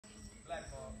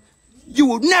you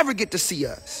will never get to see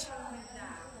us.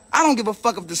 I don't give a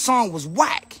fuck if the song was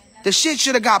whack. The shit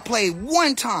should have got played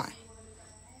one time.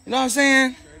 You know what I'm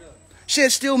saying?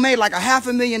 Shit still made like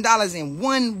 $500,000 in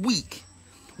 1 week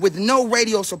with no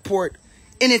radio support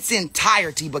in its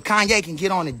entirety. But Kanye can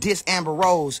get on and diss Amber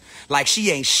Rose like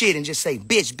she ain't shit and just say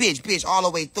bitch, bitch, bitch all the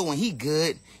way through, and he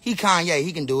good. He Kanye,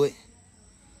 he can do it.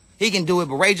 He can do it,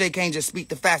 but Ray J can't just speak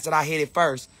the facts that I hit it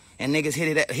first and niggas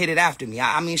hit it after me.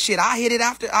 I mean, shit, I hit it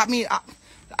after.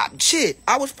 Shit,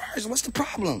 I was first. What's the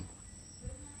problem?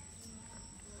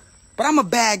 But I'm a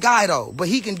bad guy though. But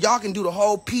y'all can do the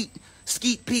whole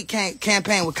Skeet Pete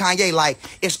campaign with Kanye like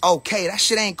it's okay. That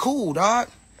shit ain't cool, dog.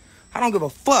 I don't give a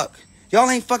fuck. Y'all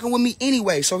ain't fucking with me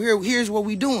anyway. So here's what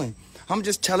we doing. I'm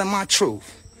just telling my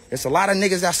truth. There's a lot of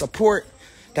niggas that support,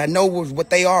 that know what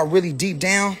they are really deep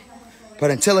down.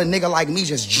 But until a nigga like me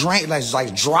just drive this,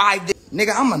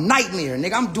 nigga, I'm a nightmare.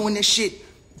 Nigga, I'm doing this shit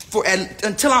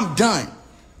until I'm done.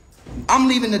 I'm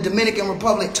leaving the Dominican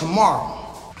Republic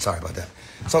tomorrow. Sorry about that.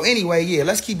 So anyway, yeah,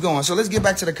 let's keep going. So let's get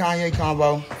back to the Kanye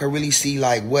convo and really see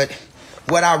like what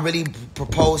I really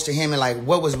proposed to him and like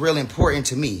what was real important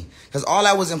to me. Because all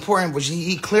that was important was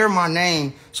he cleared my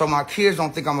name so my kids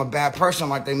don't think I'm a bad person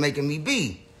like they making me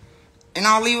be. And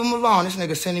I'll leave him alone. This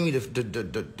nigga sending me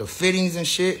the fittings and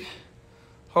shit.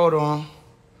 Hold on.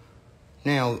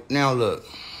 Now look.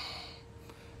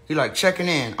 He like checking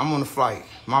in. I'm on the flight.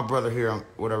 My brother here,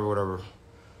 whatever.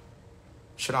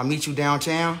 Should I meet you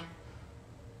downtown?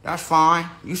 That's fine.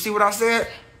 You see what I said?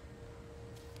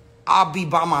 I'll be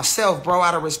by myself, bro,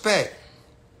 out of respect.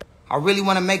 I really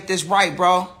want to make this right,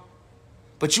 bro.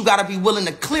 But you got to be willing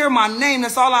to clear my name.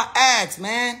 That's all I ask,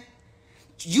 man.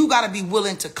 You got to be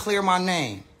willing to clear my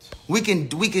name. We can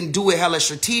do it hella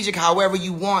strategic, however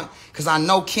you want, because I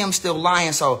know Kim's still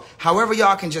lying. So however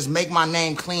y'all can just make my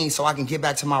name clean so I can get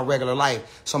back to my regular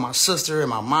life. So my sister and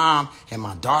my mom and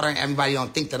my daughter and everybody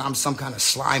don't think that I'm some kind of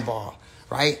slime ball,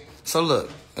 right? So look,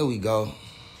 here we go.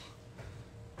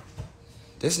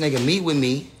 This nigga meet with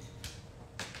me.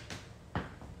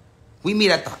 We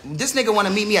meet this nigga want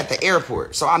to meet me at the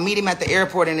airport. So I meet him at the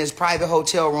airport in his private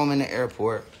hotel room in the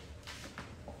airport.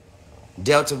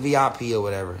 Delta VIP or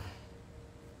whatever.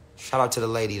 Shout out to the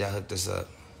lady that hooked us up.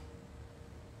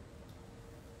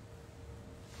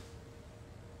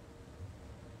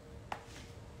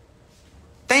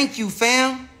 Thank you,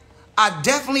 fam. I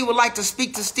definitely would like to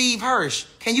speak to Steve Hirsch.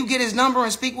 Can you get his number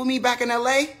and speak with me back in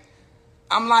LA?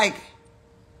 I'm like,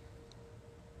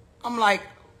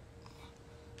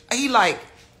 he like,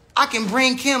 I can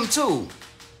bring Kim too.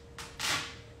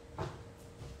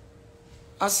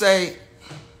 I say,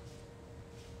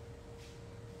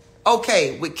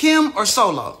 okay, with Kim or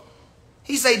solo?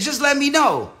 He say, just let me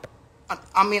know.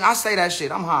 I mean, I say that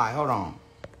shit. I'm high. Hold on.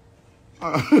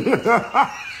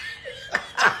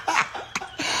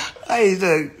 Hey,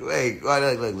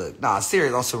 look. Nah,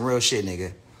 serious on some real shit,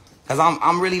 nigga. Cause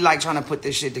I'm really like trying to put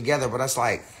this shit together, but that's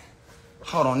like,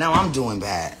 hold on, now I'm doing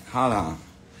bad. Hold on.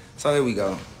 So here we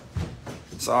go.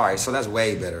 So all right, so that's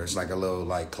way better. It's like a little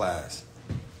like class.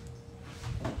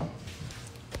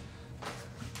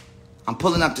 I'm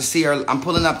pulling up to see her. I'm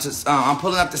pulling up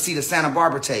to see the Santa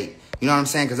Barbara tape. You know what I'm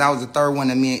saying? Cause that was the third one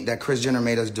that Kris Jenner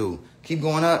made us do. Keep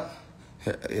going up.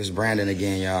 It's Brandon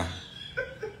again, y'all.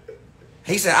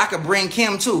 He said I could bring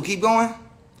Kim too. Keep going.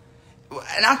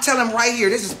 And I tell him right here,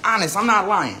 this is honest. I'm not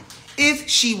lying. If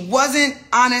she wasn't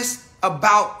honest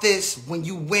about this when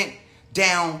you went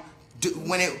down,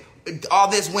 all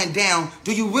this went down,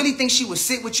 do you really think she would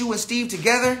sit with you and Steve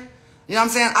together? You know what I'm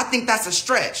saying? I think that's a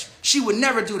stretch. She would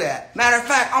never do that. Matter of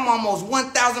fact, I'm almost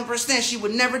 1,000% she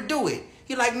would never do it.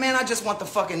 He like, man, I just want the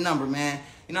fucking number, man.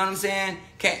 You know what I'm saying?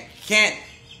 Can't.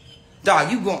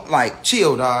 Dog, you gon' like,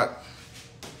 chill, dog.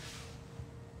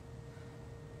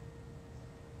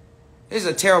 This is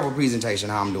a terrible presentation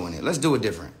how I'm doing it. Let's do it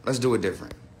different. Let's do it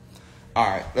different. All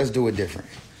right, let's do it different.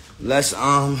 Let's,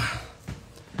 how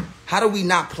do we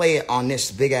not play it on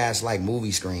this big ass like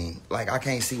movie screen? Like I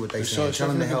can't see what they saying. Tell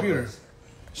them to help us.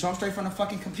 Show them straight from the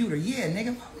fucking computer. Yeah,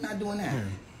 nigga, why we not doing that? Yeah.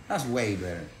 That's way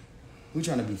better. We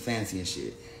trying to be fancy and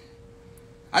shit.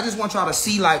 I just want y'all to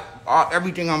see like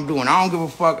everything I'm doing. I don't give a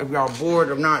fuck if y'all bored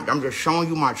or not. I'm just showing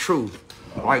you my truth.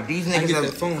 Like these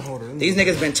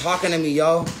niggas been talking to me,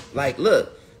 yo. Like,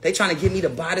 look, they trying to get me to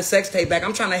buy the sex tape back.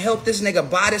 I'm trying to help this nigga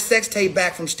buy the sex tape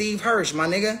back from Steve Hirsch, my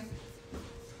nigga.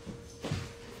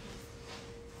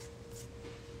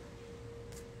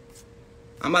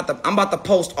 I'm about to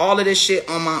post all of this shit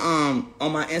on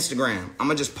my Instagram. I'm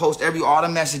gonna just post all the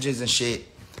messages and shit.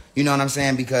 You know what I'm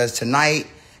saying? Because tonight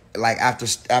like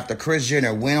after Kris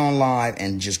Jenner went on live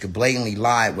and just blatantly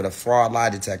lied with a fraud lie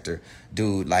detector,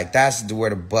 dude, like that's where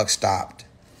the buck stopped.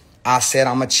 I said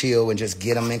I'ma chill and just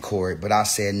get them in court, but I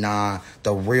said nah,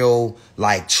 the real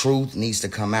like truth needs to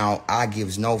come out. I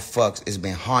gives no fucks. It's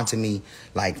been haunting me,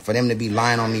 like for them to be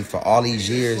lying on me for all these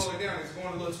years. Slow it down. It's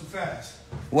going a little too fast.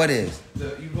 What is?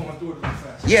 You going through it a little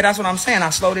fast. Yeah, that's what I'm saying. I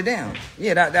slowed it down.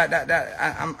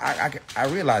 Yeah, I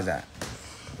realize that.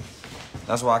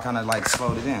 That's why I kind of like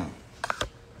slowed it down.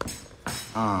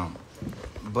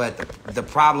 But the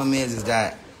problem is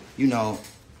that, you know,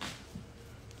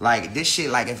 like this shit,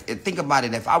 like if think about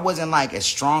it, if I wasn't like as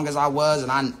strong as I was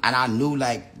and I knew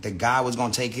like the guy was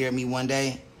gonna take care of me one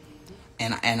day,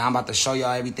 and I'm about to show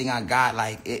y'all everything I got,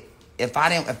 like if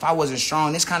I wasn't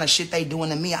strong, this kind of shit they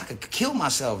doing to me, I could kill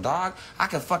myself, dog. I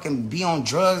could fucking be on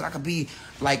drugs. I could be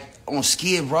like on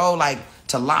Skid Row, like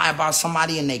to lie about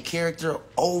somebody and their character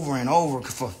over and over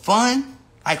for fun.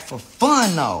 Like for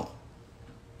fun though.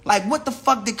 Like what the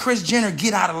fuck did Kris Jenner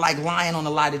get out of like lying on the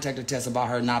lie detector test about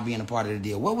her not being a part of the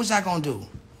deal? What was that gonna do?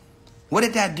 What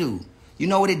did that do? You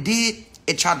know what it did?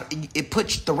 It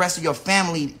put the rest of your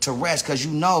family to rest because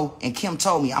you know, and Kim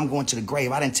told me, I'm going to the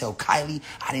grave. I didn't tell Kylie.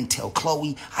 I didn't tell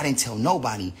Chloe. I didn't tell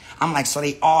nobody. I'm like, so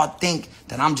they all think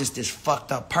that I'm just this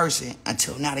fucked up person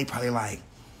until now they probably like,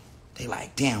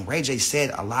 damn, Ray J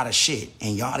said a lot of shit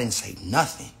and y'all didn't say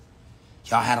nothing.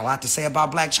 Y'all had a lot to say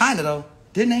about Black China though,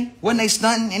 didn't they? Wasn't they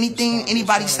stunting? Anything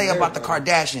anybody say about the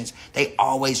Kardashians, they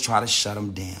always try to shut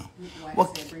them down.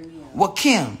 Well,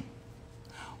 Kim,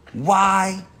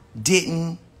 why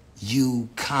didn't you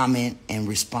comment and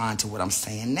respond to what I'm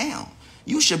saying now?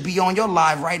 You should be on your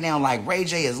live right now like Ray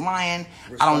J is lying.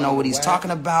 I don't know what he's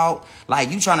talking about.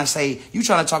 Like you trying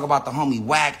to talk about the homie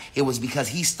Whack. It was because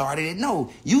he started it.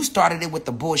 No, you started it with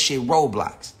the bullshit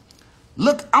Roblox.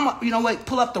 Look, you know what?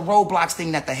 Pull up the Roblox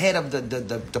thing that the head of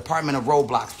the Department of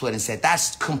Roblox put and said,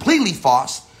 that's completely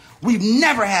false. We've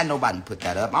never had nobody put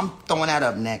that up. I'm throwing that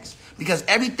up next because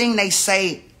everything they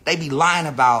say, they be lying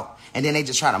about. And then they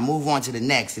just try to move on to the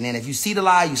next. And then if you see the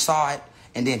lie, you saw it.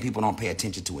 And then people don't pay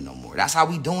attention to it no more. That's how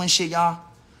we doing shit, y'all.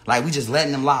 Like, we just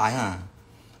letting them lie, huh?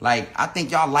 Like, I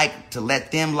think y'all like to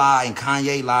let them lie and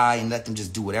Kanye lie and let them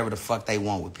just do whatever the fuck they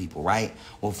want with people, right?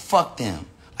 Well, fuck them.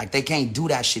 Like, they can't do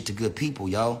that shit to good people,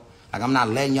 yo. Like, I'm not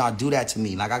letting y'all do that to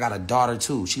me. Like, I got a daughter,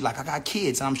 too. She like, I got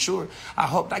kids. And I'm sure, I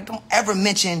hope, like, don't ever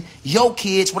mention your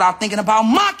kids without thinking about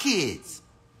my kids.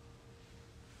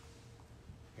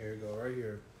 Here you go, right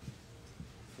here.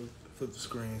 Flip the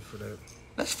screen for that.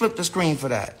 Let's flip the screen for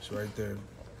that. It's right there.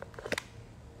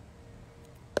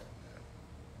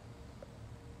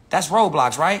 That's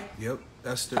Roblox, right? Yep.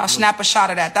 I'll snap a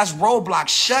shot of that. That's Roblox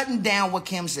shutting down what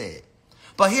Kim said.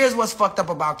 But here's what's fucked up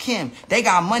about Kim. They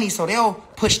got money, so they'll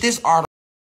push this article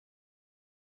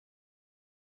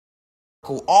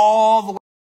all the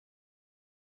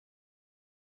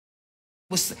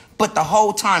way. But the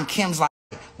whole time, Kim's like,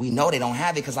 we know they don't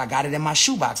have it because I got it in my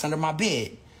shoebox under my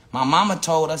bed. My mama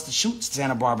told us to shoot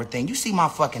Santa Barbara thing. You see my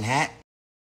fucking hat?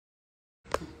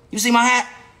 You see my hat?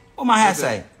 What my hat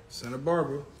say? Santa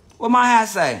Barbara. What my hat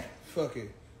say? Fuck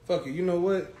it. Fuck it. You know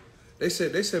what? They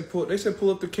said pull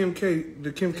up the Kim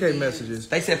K messages.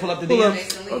 They said pull up the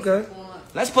DMs. Okay.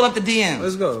 Let's pull up the DMs.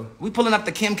 Let's go. We pulling up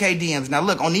the Kim K DMs. Now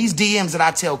look, on these DMs that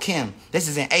I tell Kim, this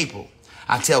is in April.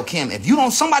 I tell Kim,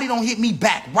 if somebody don't hit me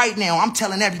back right now, I'm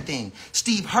telling everything.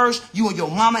 Steve Hirsch, you and your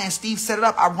mama and Steve set it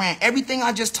up. I ran everything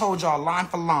I just told y'all line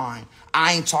for line.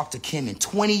 I ain't talked to Kim in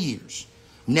 20 years.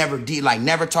 Never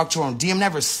talked to her on DM,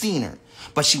 never seen her.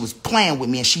 But she was playing with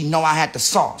me and she know I had the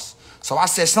sauce. So I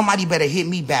said, somebody better hit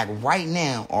me back right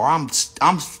now or I'm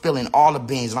spilling all the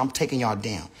beans and I'm taking y'all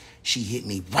down. She hit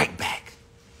me right back.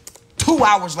 2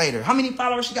 hours later, how many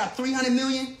followers she got? 300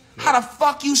 million? How the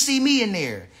fuck you see me in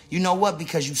there? You know what?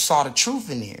 Because you saw the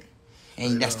truth in there.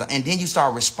 And and then you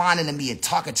start responding to me and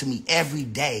talking to me every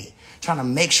day, trying to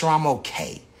make sure I'm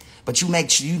okay. But you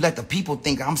let the people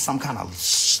think I'm some kind of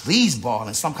sleazeball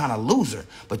and some kind of loser.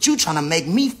 But you trying to make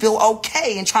me feel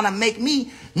okay and trying to make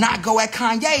me not go at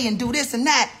Kanye and do this and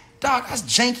that. Dog, that's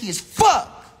janky as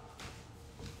fuck.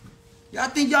 Y'all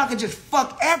think y'all can just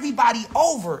fuck everybody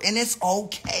over and it's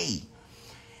okay.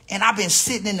 And I've been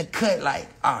sitting in the cut like,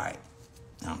 all right,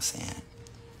 you know what I'm saying?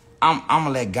 I'm going to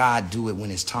let God do it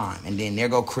when it's time. And then there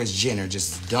go Kris Jenner,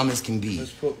 just as dumb as can be.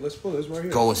 Let's pull this right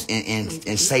here. Go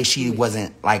and say she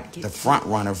wasn't like the front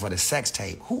runner for the sex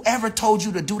tape. Whoever told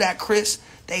you to do that, Kris,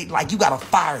 you got to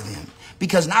fire them.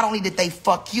 Because not only did they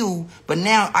fuck you, but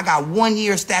now I got 1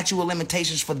 year statute of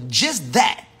limitations for just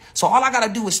that. So all I got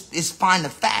to do is find the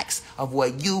facts of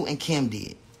what you and Kim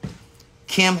did.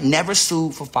 Kim never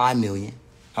sued for $5 million.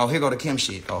 Oh, here go the Kim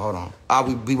shit. Oh, hold on.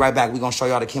 I'll be right back. We're going to show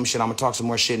y'all the Kim shit. I'm going to talk some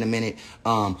more shit in a minute.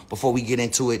 Before we get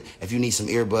into it, if you need some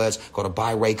earbuds, go to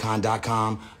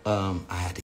buyraycon.com. I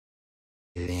had to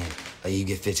get it in. You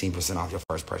get 15% off your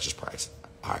first purchase price.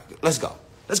 All right, let's go.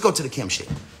 Let's go to the Kim shit.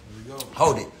 Here we go.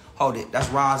 Hold it. That's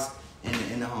Roz and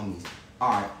the homies.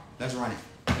 All right, let's run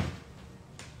it.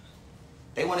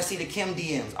 They want to see the Kim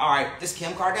DMs. All right, this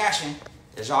Kim Kardashian,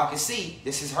 as y'all can see,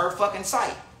 this is her fucking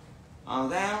site. Down.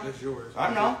 That's yours.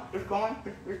 I know. It's going.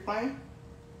 It's playing.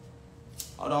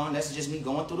 Hold on. That's just me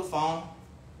going through the phone.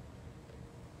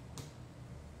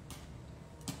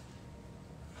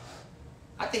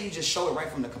 I think you just show it right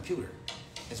from the computer.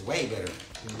 It's way better.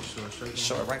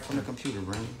 Show it right from the computer,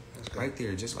 Brandon. Right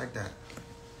there, just like that.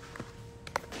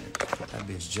 That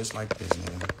bitch just like this,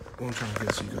 nigga. Well, I'm trying to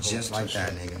get so you can just like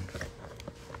that, nigga.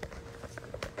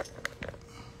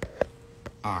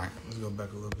 All right. Let's go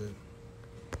back a little bit.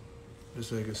 Just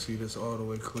so you can see this all the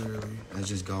way clearly. Let's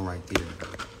just go right there.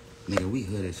 Nigga, we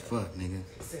hood as fuck, nigga.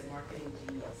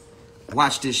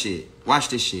 Watch this shit. Watch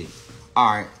this shit.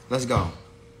 All right, let's go.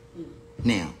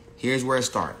 Now, here's where it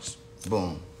starts.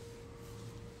 Boom.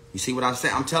 You see what I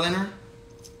said? I'm telling her,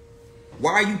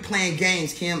 why are you playing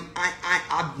games, Kim?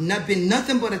 I've not been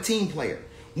nothing but a team player.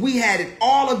 We had it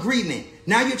all agreement.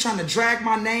 Now you're trying to drag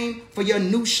my name for your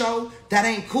new show? That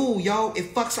ain't cool, yo.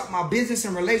 It fucks up my business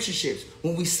and relationships.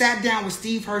 When we sat down with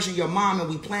Steve Hirsch and your mom and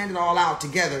we planned it all out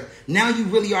together, now you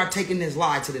really are taking this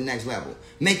lie to the next level.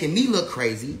 Making me look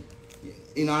crazy.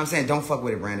 You know what I'm saying? Don't fuck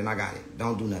with it, Brandon. I got it.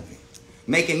 Don't do nothing.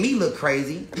 Making me look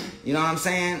crazy. You know what I'm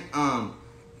saying?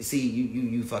 See,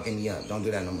 you fucking me up. Don't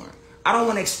do that no more. I don't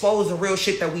want to expose the real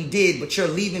shit that we did, but you're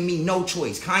leaving me no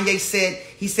choice. Kanye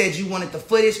said you wanted the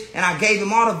footage, and I gave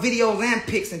him all the videos and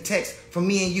pics and texts from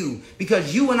me and you.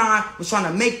 Because you and I was trying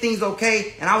to make things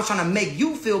okay, and I was trying to make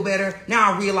you feel better.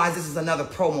 Now I realize this is another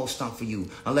promo stunt for you.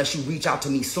 Unless you reach out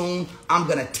to me soon, I'm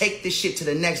going to take this shit to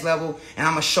the next level, and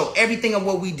I'm going to show everything of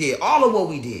what we did. All of what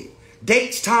we did.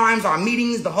 Dates, times, our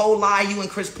meetings, the whole lie you and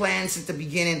Kris planned since the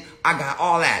beginning. I got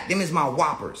all that. Them is my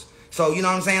whoppers. So, you know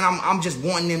what I'm saying? I'm just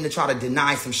wanting them to try to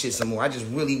deny some shit some more.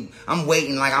 I'm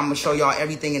waiting. Like, I'm going to show y'all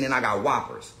everything, and then I got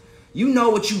whoppers. You know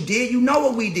what you did. You know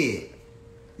what we did.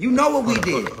 You know what we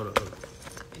did. Hold on.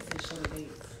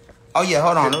 Oh, yeah,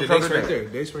 hold on. The date's right there.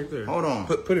 Date's right there. Hold on.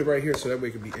 Put it right here so that way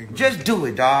it can be angry. Just do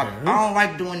it, dog. Yeah. I don't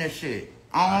like doing this shit.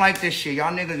 I don't like this shit.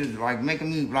 Y'all niggas is, like, making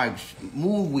me, like,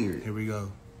 move weird. Here we go.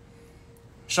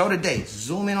 Show the dates.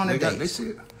 Zoom in on the dates. They see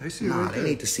it. They see it right there. They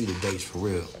need to see the dates for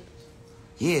real.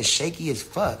 Yeah, it's shaky as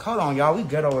fuck. Hold on, y'all. We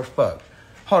ghetto as fuck.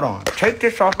 Hold on. Take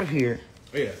this off of here.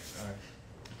 Yeah. All right.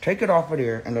 Take it off of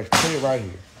there, and let's put it right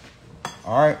here.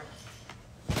 All right?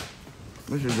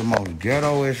 This is the most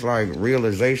ghettoest, like,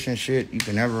 realization shit you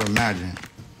can ever imagine.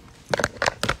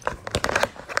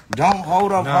 Don't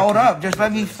hold up. Just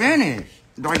let me finish.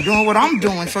 Like, doing what I'm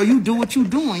doing, so you do what you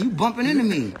doing. You bumping into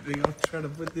me. I'm trying to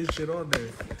put this shit on there.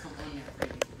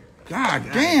 God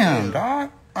damn,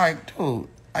 dog. Like, dude.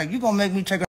 Like, you gonna make me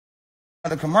take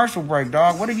another commercial break,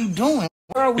 dog. What are you doing?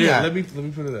 Where are we at? Let me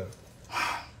put it up.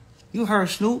 You heard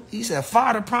Snoop? He said,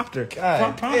 fire the prompter.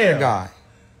 God prompter guy.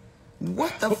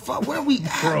 What the fuck? Where are we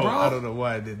at, bro? I don't know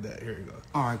why I did that. Here we go.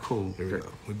 All right, cool. Here we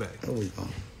go. We back. Here we go.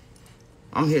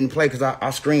 I'm hitting play because I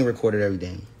screen recorded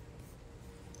everything.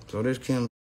 So this Kim,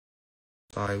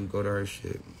 sorry, we go to her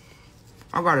shit.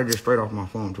 I got it just straight off my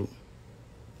phone, too.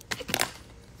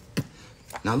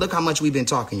 Now, look how much we've been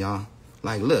talking, y'all.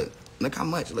 Like, look how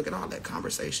much. Look at all that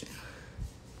conversation.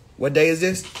 What day is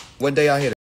this? What day I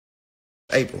hit it?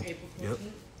 April. Yep.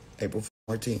 April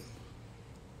 14th.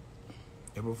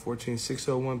 April 14th,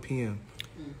 6:01 p.m.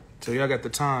 So y'all got the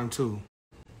time, too.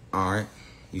 All right.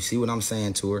 You see what I'm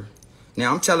saying to her?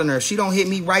 Now, I'm telling her if she don't hit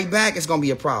me right back, it's going to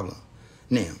be a problem.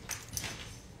 Now,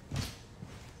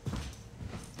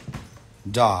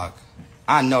 dog,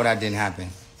 I know that didn't happen.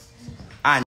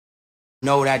 I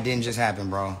know that didn't just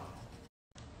happen, bro.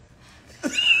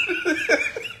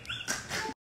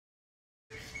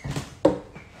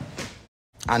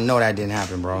 I know that didn't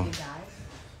happen, bro. Did it die?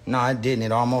 No, it didn't.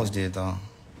 It almost did, though.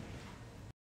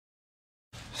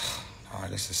 Oh,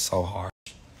 this is so harsh.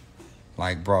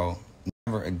 Like, bro,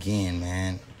 never again,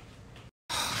 man.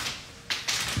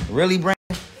 Really, Brandon?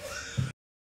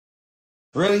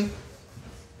 Really?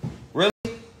 Really?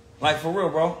 Like, for real,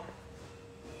 bro?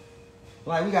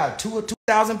 Like, we got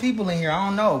 2,000 people in here. I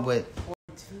don't know, but...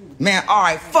 Man, all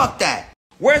right, fuck that.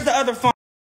 Where's the other phone?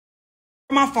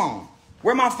 Where's my phone?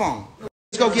 Where my phone?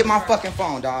 Let's go get my fucking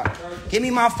phone, dog. Give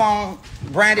me my phone.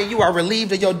 Brandon, you are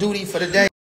relieved of your duty for the day.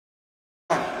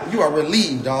 You are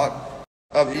relieved, dog.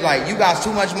 Like, you got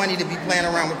too much money to be playing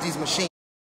around with these machines,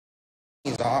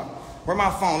 dog. Where my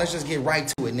phone? Let's just get right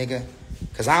to it, nigga.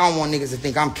 Cause I don't want niggas to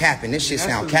think I'm capping. This shit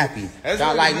sound cappy.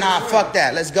 Y'all like, nah, fuck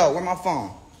that. Let's go. Where my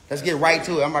phone? Let's get right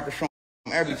to it. I'm about to show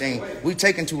them everything. We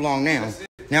taking too long now.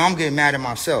 Now I'm getting mad at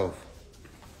myself.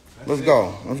 Let's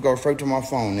go. Let's go straight to my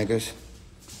phone, niggas.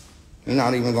 You're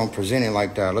not even gonna present it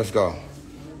like that. Let's go.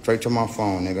 Straight to my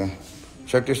phone, nigga.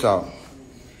 Check this out.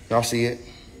 Y'all see it?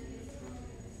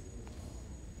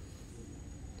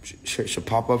 Should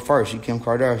pop up first. She Kim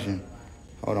Kardashian.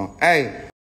 Hold on. Hey.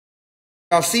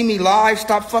 Y'all see me live?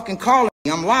 Stop fucking calling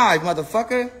me. I'm live,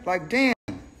 motherfucker. Like, damn.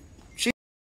 Shit.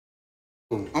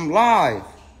 I'm live.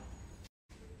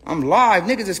 I'm live.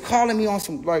 Niggas is calling me on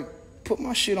some, like, put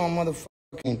my shit on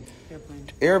motherfucking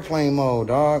airplane mode,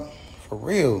 dog. For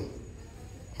real.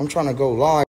 I'm trying to go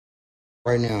live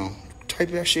right now. Type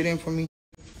that shit in for me.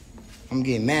 I'm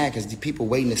getting mad because the people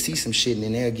waiting to see some shit and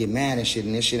then they'll get mad and shit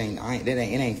and this shit it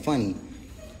ain't funny.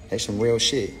 That's some real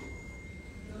shit.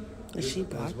 Is she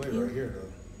blocked you? Right here, though.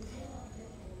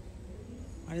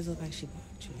 Why does it look like she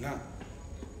blocked you? Nah.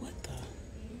 What the?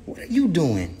 What are you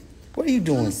doing? What are you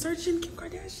doing? I'm searching Kim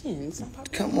Kardashian. It's not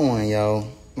popping. Come on, yo.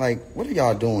 Like, what are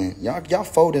y'all doing? Y'all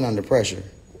folding under pressure.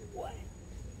 What?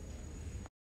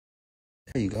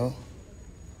 There you go.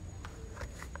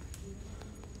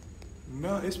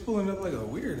 No, it's pulling up like a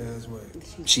weird ass way.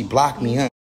 She blocked me, huh?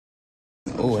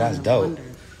 Oh, that's dope.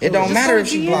 It don't matter if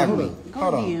she blocked me.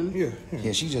 Hold on.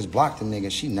 Yeah, she just blocked the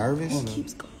nigga. She nervous?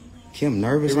 Keeps going. Kim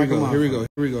nervous? Here we go.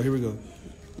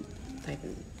 Type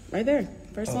it. Right there.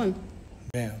 First one.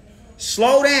 Damn.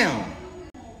 Slow down.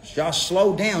 Y'all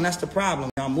slow down. That's the problem.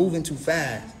 Y'all moving too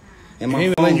fast. And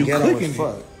my phone ghetto as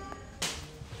fuck.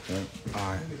 Yeah.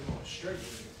 All right.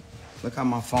 Look how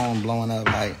my phone blowing up.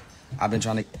 Like, I've been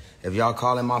trying to... If y'all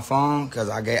calling my phone because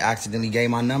I accidentally gave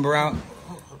my number out,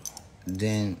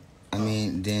 then, you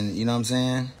know what I'm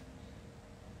saying?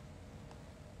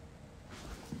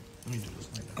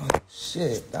 Oh,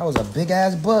 shit. That was a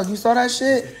big-ass bug. You saw that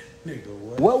shit? Nigga,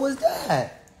 what? What was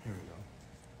that? Here we go.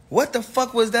 What the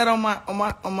fuck was that on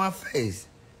my face?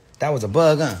 That was a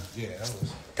bug, huh? Yeah,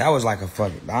 That was like a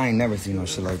fuck. I ain't never seen no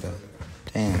shit like that.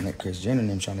 Damn, that Kris Jenner and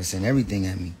them trying to send everything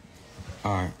at me.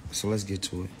 All right, so let's get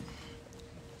to it.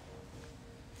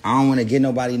 I don't want to get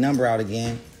nobody number out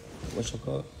again. What's your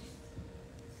code?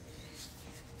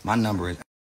 My number is...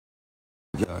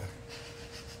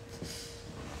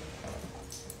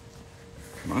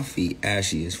 My feet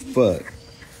ashy as fuck.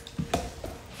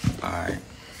 All right.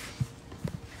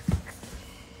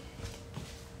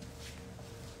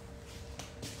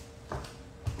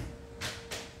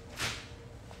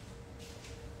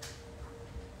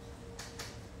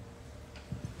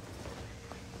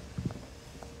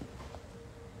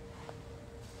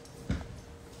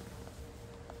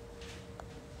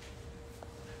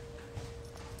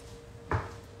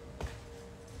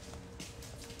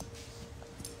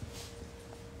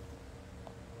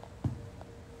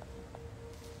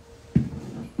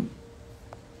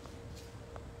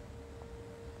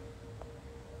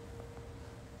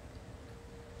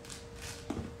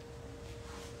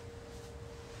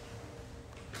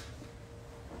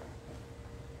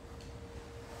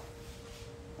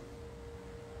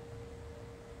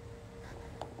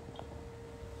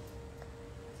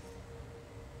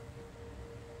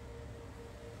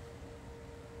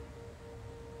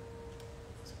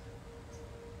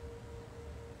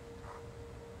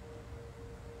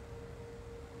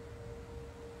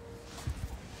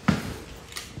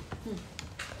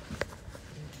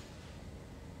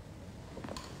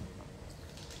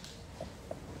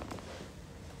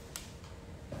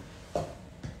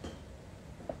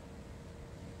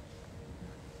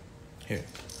 Here,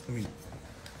 let me...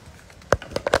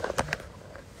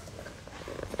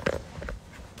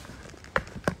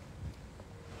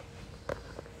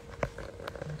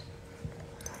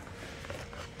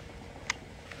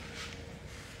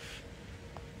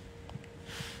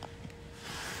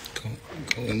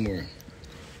 Go in more.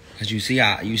 Cause you see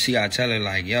I tell her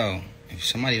like, yo, if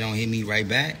somebody don't hit me right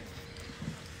back,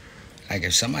 like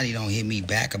if somebody don't hit me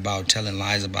back about telling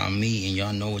lies about me and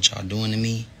y'all know what y'all doing to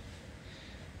me,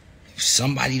 if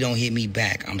somebody don't hit me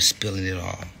back, I'm spilling it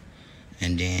all.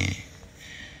 And then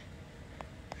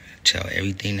tell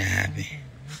everything that happened.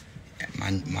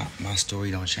 My story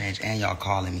don't change. And y'all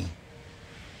calling me.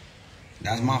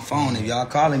 That's my phone. If y'all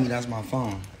calling me, that's my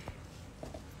phone.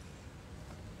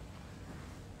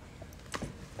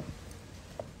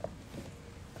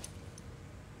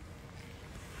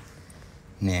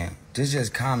 Now, this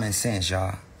just common sense,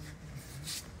 y'all.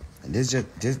 This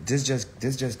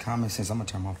just common sense. I'm gonna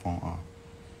turn my phone on.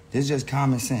 This just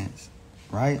common sense,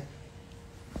 right?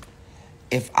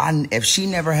 If she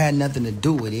never had nothing to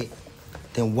do with it,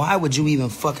 then why would you even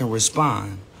fucking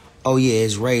respond? Oh yeah,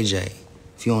 it's Ray J.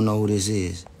 If you don't know who this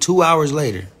is. 2 hours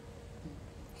later.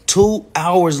 2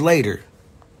 hours later.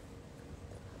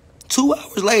 2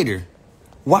 hours later.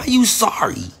 Why are you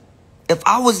sorry? If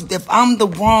I'm the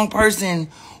wrong person,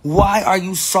 why are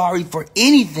you sorry for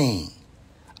anything?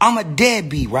 I'm a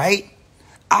deadbeat, right?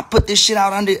 I put this shit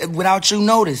out without you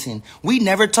noticing. We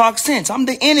never talked since. I'm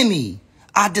the enemy.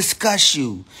 I discuss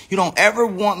you. You don't ever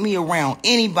want me around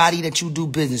anybody that you do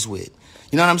business with.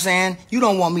 You know what I'm saying? You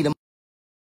don't want me to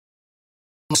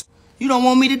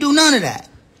do none of that.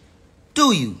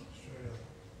 Do you?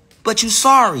 But you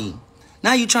sorry.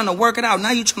 Now you trying to work it out.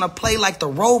 Now you trying to play like the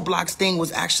Roblox thing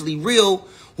was actually real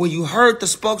when you heard the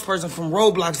spokesperson from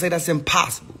Roblox say that's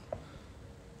impossible.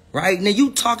 Right? Now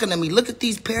you talking to me. Look at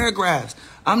these paragraphs.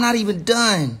 I'm not even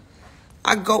done.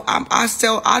 I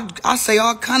say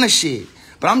all kind of shit.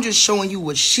 But I'm just showing you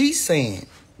what she's saying.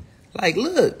 Like,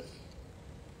 look.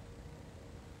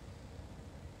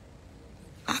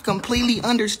 I completely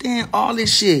understand all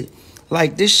this shit.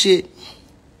 Like, this shit.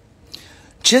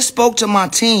 Just spoke to my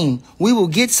team. We will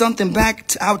get something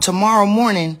back out tomorrow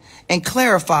morning and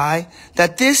clarify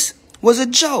that this was a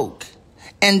joke.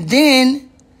 And then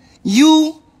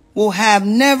you will have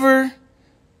never...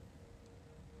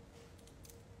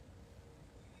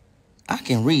 I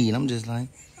can read. I'm just like...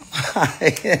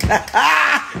 Nigga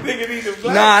need the glasses.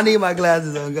 Nah, I need my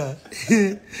glasses on, God.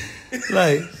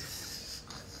 Like...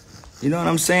 You know what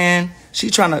I'm saying? She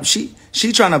trying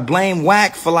to blame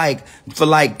Whack for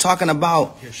talking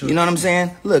about, you know what I'm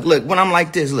saying? Look, when I'm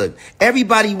like this, look,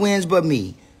 everybody wins but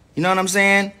me. You know what I'm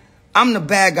saying? I'm the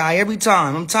bad guy every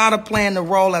time. I'm tired of playing the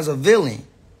role as a villain.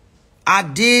 I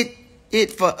did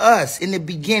it for us in the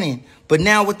beginning, but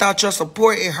now without your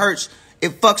support, it hurts.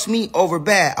 It fucks me over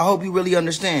bad. I hope you really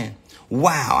understand.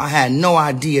 Wow, I had no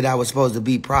idea that was supposed to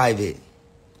be private.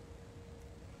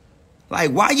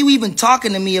 Like, why you even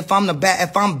talking to me if I'm bad?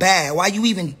 Why you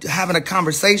even having a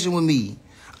conversation with me?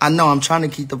 I know I'm trying to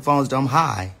keep the phones dumb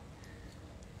high.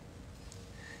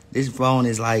 This phone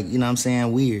is like, you know what I'm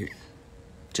saying, weird.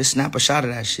 Just snap a shot of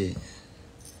that shit.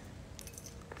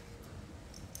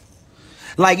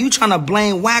 Like, you trying to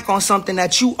blame Whack on something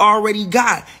that you already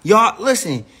got. Y'all,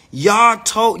 listen, your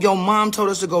mom told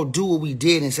us to go do what we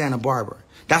did in Santa Barbara.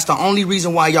 That's the only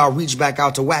reason why y'all reached back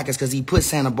out to Whack is because he put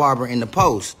Santa Barbara in the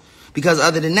post. Because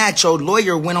other than that, your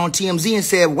lawyer went on TMZ and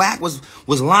said Whack was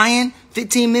lying,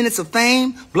 15 minutes of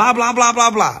fame, blah, blah, blah,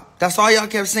 blah, blah. That's all y'all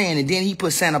kept saying. And then he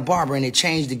put Santa Barbara and it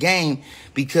changed the game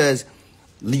because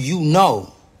you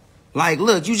know. Like,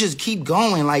 look, you just keep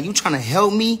going. Like, you trying to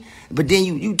help me. But then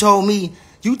you told me,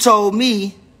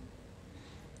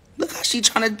 look how she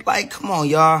trying to, like, come on,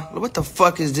 y'all. What the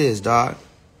fuck is this, dog?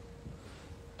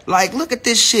 Like, look at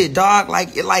this shit, dog.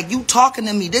 Like you talking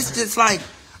to me. This just like...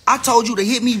 I told you to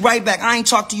hit me right back. I ain't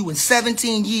talked to you in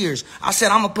 17 years. I said,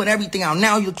 I'm going to put everything out.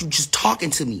 Now you just talking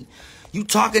to me. You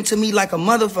talking to me like a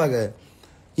motherfucker.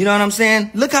 You know what I'm saying?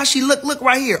 Look how she look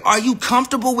right here. Are you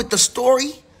comfortable with the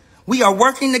story? We are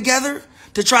working together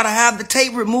to try to have the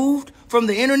tape removed from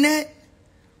the internet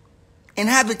and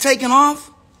have it taken off.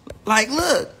 Like,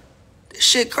 look, this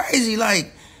shit crazy.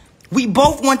 Like, we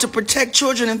both want to protect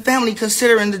children and family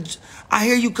considering I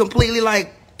hear you completely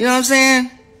like, you know what I'm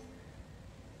saying?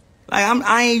 Like,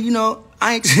 I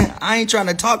ain't trying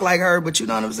to talk like her, but you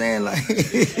know what I'm saying? Like,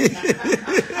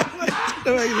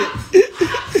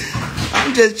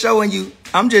 I'm just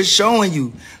showing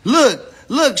you.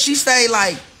 Look, she say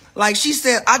like she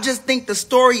said, I just think the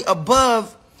story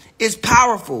above is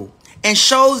powerful and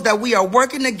shows that we are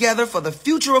working together for the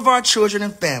future of our children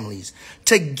and families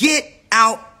to get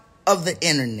out of the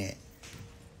internet.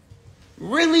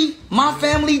 Really? My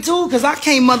family too? Because I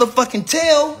can't motherfucking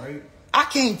tell. Right. I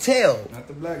can't tell. Not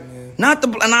the black man.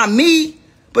 Not me,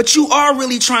 but you are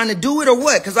really trying to do it or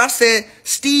what? Because I said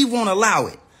Steve won't allow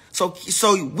it. So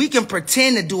we can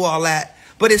pretend to do all that,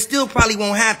 but it still probably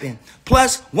won't happen.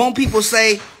 Plus, won't people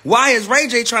say, why is Ray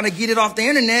J trying to get it off the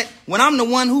internet when I'm the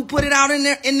one who put it out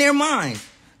in their mind?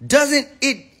 Doesn't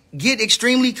it get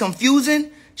extremely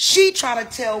confusing? She try to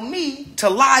tell me to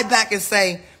lie back and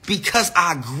say,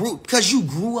 because you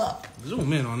grew up.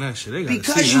 Zoom in on that shit. They gotta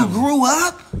because see you that grew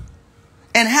up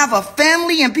and have a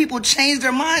family and people change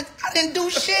their minds. I didn't do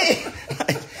shit.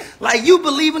 Like, you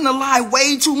believe in the lie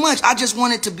way too much. I just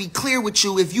wanted to be clear with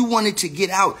you if you wanted to get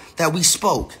out that we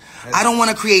spoke. I don't want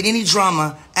to create any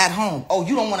drama at home. Oh,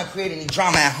 you don't want to create any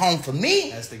drama at home for me?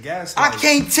 That's the gaslighting. I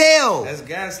can't tell. That's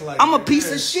gaslighting. I'm a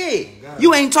piece of shit.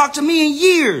 You ain't talked to me in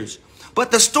years. But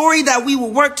the story that we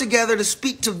will work together to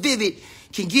speak to Vivid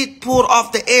can get pulled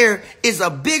off the air is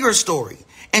a bigger story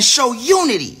and show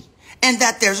unity and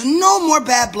that there's no more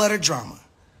bad blood or drama.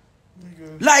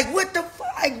 Like, what the fuck?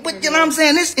 Like, what, you know what I'm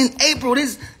saying? This in April,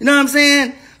 this, you know what I'm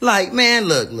saying? Like, man,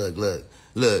 look.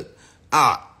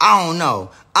 I don't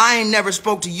know. I ain't never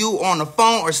spoke to you on the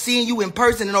phone or seen you in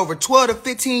person in over 12 to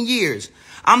 15 years.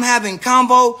 I'm having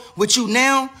convo with you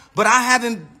now, but I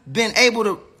haven't been able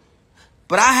to,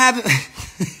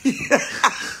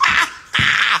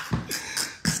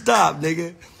 stop,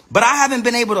 nigga. But I haven't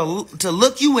been able to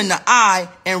look you in the eye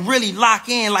and really lock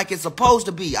in like it's supposed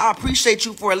to be. I appreciate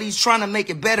you for at least trying to make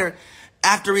it better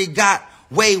after it got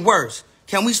way worse.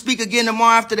 Can we speak again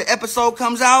tomorrow after the episode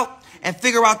comes out and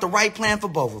figure out the right plan for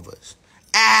both of us?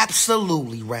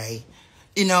 Absolutely, Ray.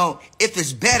 You know, if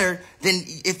it's better, then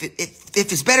if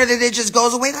it's better that it just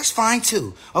goes away, that's fine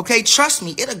too. Okay, trust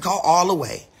me, it'll go all the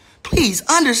way. Please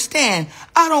understand,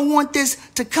 I don't want this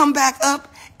to come back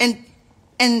up and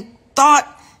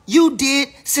thought you did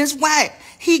since what?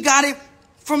 He got it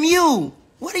from you.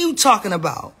 What are you talking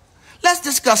about? Let's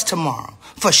discuss tomorrow.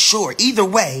 For sure, either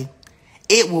way,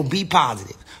 it will be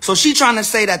positive. So she trying to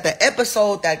say that the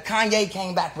episode that Kanye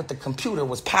came back with the computer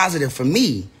was positive for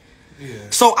me. Yeah.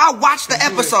 So I watched the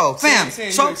episode, fam.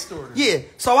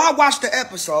 So I watched the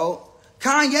episode.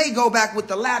 Kanye go back with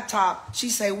the laptop. She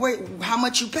say, wait, how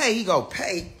much you pay? He go,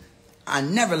 pay? I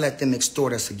never let them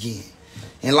extort us again.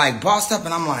 And like bossed up,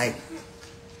 and I'm like,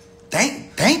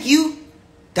 thank you.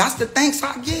 That's the thanks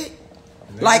I get.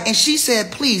 Like, and she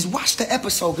said, please watch the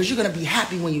episode because you're going to be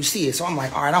happy when you see it. So I'm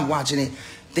like, all right, I'm watching it,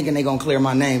 thinking they going to clear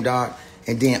my name, dog.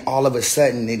 And then all of a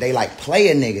sudden, they like play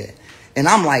a nigga. And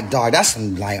I'm like, dog, that's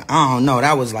some, like, I don't know.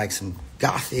 That was like some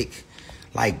gothic,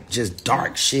 like just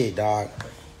dark shit, dog.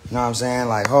 You know what I'm saying?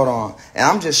 Like, hold on. And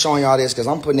I'm just showing y'all this because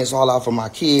I'm putting this all out for my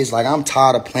kids. Like, I'm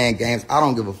tired of playing games. I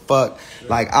don't give a fuck.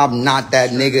 Like, I'm not that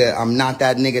nigga. I'm not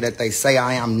that nigga that they say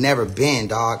I am. Never been,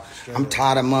 dog. I'm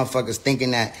tired of motherfuckers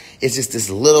thinking that it's just this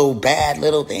little bad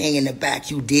little thing in the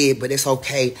back you did, but it's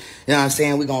okay. You know what I'm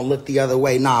saying? We gonna look the other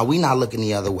way. Nah, we not looking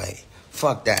the other way.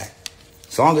 Fuck that.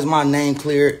 As long as my name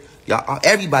cleared, y'all,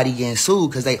 everybody getting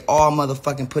sued because they all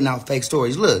motherfucking putting out fake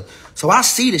stories. Look, so I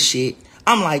see the shit.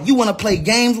 I'm like, you want to play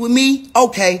games with me?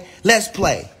 Okay, let's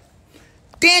play.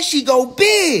 Then she go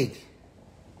big.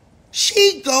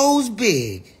 She goes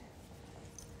big.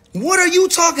 What are you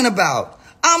talking about?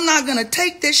 I'm not going to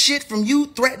take this shit from you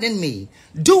threatening me.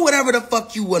 Do whatever the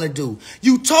fuck you want to do.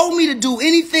 You told me to do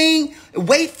anything.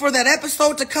 Wait for that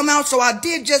episode to come out. So I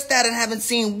did just that and haven't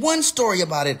seen one story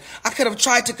about it. I could have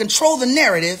tried to control the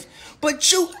narrative,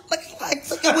 but you,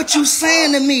 look at what you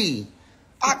saying to me.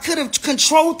 I could have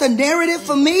controlled the narrative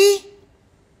for me.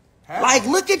 Like,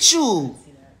 look at you.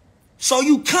 So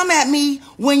you come at me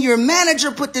when your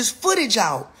manager put this footage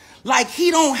out. Like,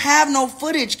 he don't have no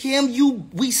footage, Kim.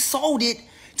 We sold it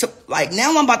to, like,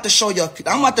 now I'm about to show you,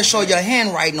 your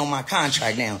handwriting on my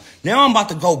contract now. Now I'm about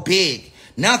to go big.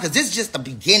 Now, because this is just the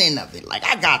beginning of it. Like,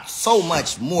 I got so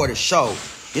much more to show.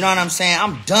 You know what I'm saying?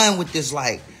 I'm done with this,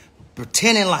 like,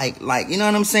 pretending like, you know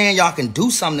what I'm saying? Y'all can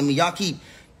do something to me. Y'all keep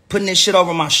putting this shit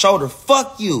over my shoulder.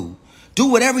 Fuck you. Do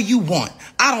whatever you want.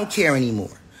 I don't care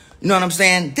anymore. You know what I'm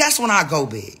saying? That's when I go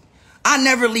big. I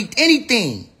never leaked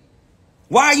anything.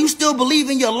 Why are you still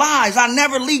believing your lies? I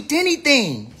never leaked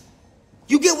anything.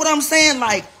 You get what I'm saying?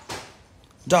 Like,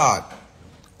 dog,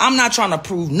 I'm not trying to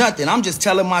prove nothing. I'm just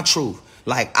telling my truth.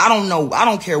 Like, I don't know. I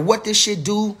don't care what this shit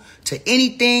do to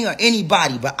anything or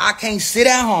anybody, but I can't sit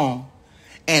at home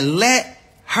and let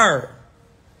her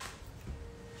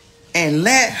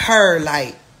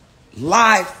like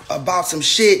lie about some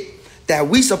shit that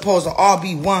we supposed to all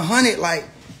be 100. Like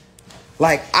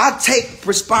I take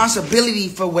responsibility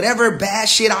for whatever bad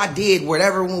shit I did,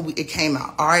 whatever when it came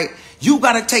out. All right, you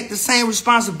gotta take the same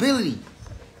responsibility.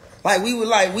 Like we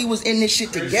was in this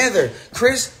shit together.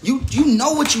 Kris, you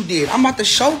know what you did. I'm about to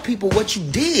show people what you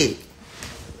did.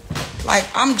 Like,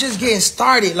 I'm just getting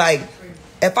started. Like,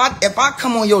 if I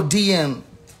come on your DM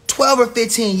 12 or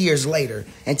 15 years later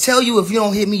and tell you if you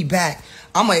don't hit me back,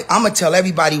 I'm gonna tell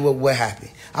everybody what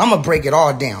happened. I'm gonna break it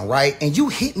all down, right? And you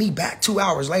hit me back 2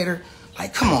 hours later,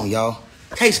 like, come on, yo.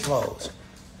 Case closed.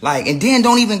 Like, and then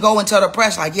don't even go and tell the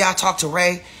press, like, yeah, I talked to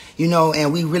Ray, you know,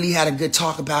 and we really had a good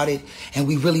talk about it, and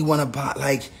we really want to buy,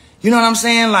 like, you know what I'm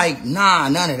saying? Like, nah,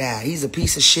 none of that. He's a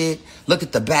piece of shit. Look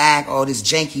at the bag, oh, this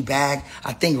janky bag.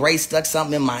 I think Ray stuck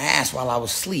something in my ass while I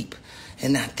was asleep.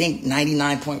 And I think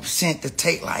 99% to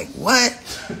take, like, what?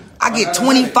 I get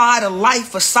 25 to life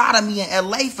for sodomy in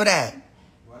LA for that.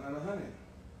 Why not 100?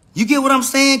 You get what I'm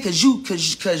saying? Cause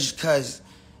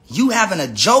you having a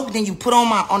joke, then you put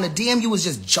on the DM, you was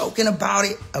just joking about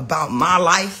it, about my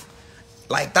life.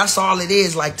 Like, that's all it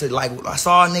is. That's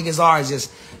all niggas are, is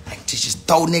just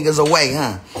throw niggas away,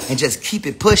 huh? And just keep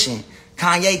it pushing.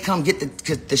 Kanye come get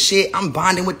the shit. I'm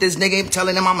bonding with this nigga,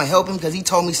 telling him I'm gonna help him because he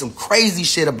told me some crazy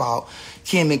shit about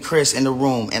Kim and Kris in the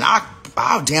room. And I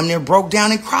damn near broke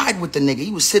down and cried with the nigga.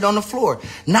 He was sitting on the floor.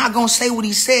 Not gonna say what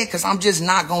he said because I'm just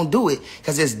not gonna do it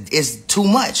because it's too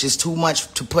much. It's too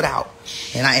much to put out.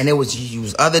 And it was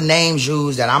used other names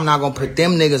used that I'm not gonna put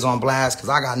them niggas on blast because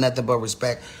I got nothing but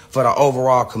respect for the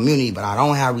overall community. But I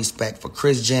don't have respect for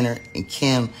Kris Jenner and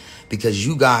Kim because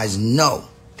you guys know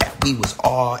that we was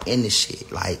all in the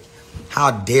shit. Like,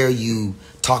 how dare you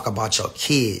talk about your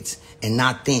kids and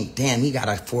not think, damn, he got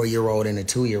a 4-year-old and a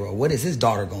 2-year-old. What is his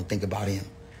daughter gonna think about him?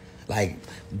 Like,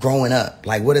 growing up,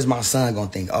 like, what is my son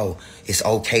gonna think? Oh, it's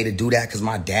okay to do that because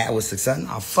my dad was successful?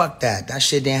 Nah, fuck that. That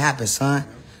shit didn't happen, son.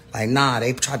 Like, nah,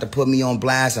 they tried to put me on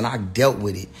blast and I dealt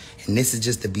with it. And this is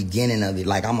just the beginning of it.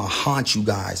 Like, I'm gonna haunt you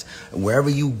guys. Wherever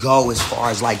you go as far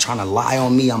as, like, trying to lie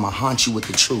on me, I'm gonna haunt you with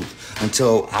the truth.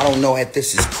 Until, I don't know if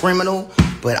this is criminal,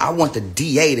 but I want the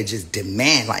DA to just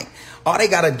demand, like, all they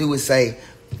gotta do is say,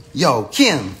 yo,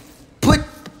 Kim,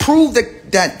 prove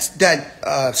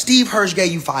that Steve Hirsch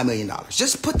gave you $5 million.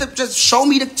 Just show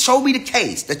me the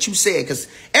case that you said, because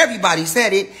everybody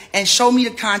said it, and show me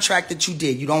the contract that you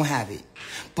did. You don't have it.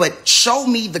 But show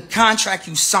me the contract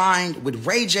you signed with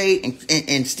Ray J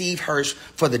and Steve Hirsch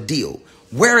for the deal.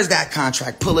 Where is that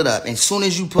contract? Pull it up. And as soon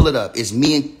as you pull it up, it's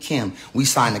me and Kim. We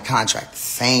signed the contract the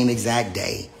same exact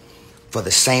day for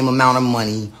the same amount of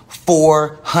money,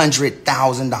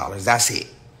 $400,000. That's it.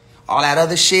 All that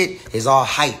other shit is all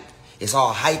hype. It's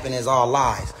all hype and it's all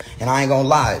lies. And I ain't gonna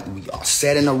lie. We all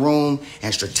sat in a room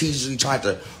and strategically tried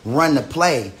to run the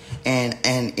play. And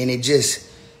it just...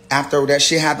 After that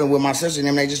shit happened with my sister and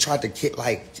them, they just tried to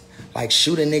like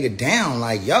shoot a nigga down.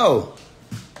 Like, yo,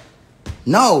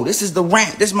 no, this is the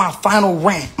rant. This is my final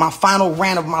rant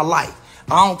of my life.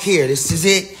 I don't care. This is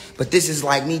it. But this is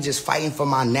like me just fighting for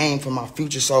my name, for my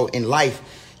future. So in life,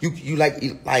 you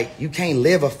can't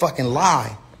live a fucking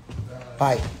lie.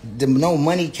 Like, no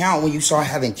money count when you start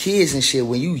having kids and shit.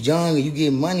 When you young and you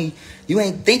get money, you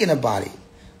ain't thinking about it.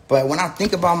 But when I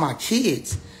think about my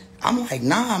kids, I'm like,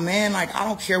 nah, man, like, I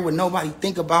don't care what nobody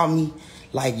think about me.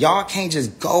 Like, y'all can't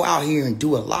just go out here and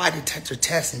do a lie detector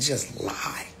test and just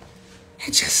lie.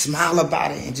 And just smile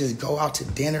about it and just go out to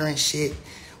dinner and shit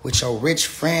with your rich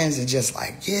friends and just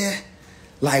like, yeah.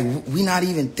 Like, we not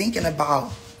even thinking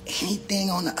about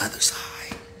anything on the other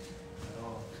side.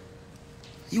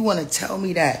 You want to tell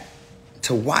me that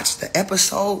to watch the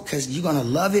episode because you're going to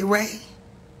love it, Ray?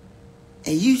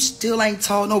 And you still ain't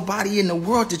told nobody in the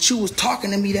world that you was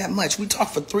talking to me that much. We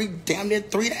talked for damn near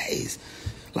 3 days.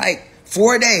 Like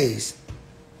 4 days.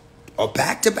 Or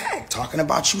back to back. Talking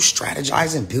about you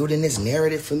strategizing, building this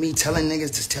narrative for me. Telling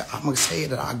niggas I'm going to say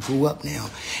that I grew up now.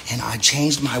 And I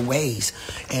changed my ways.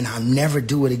 And I'll never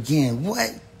do it again.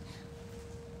 What?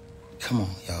 Come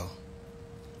on, yo.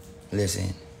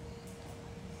 Listen.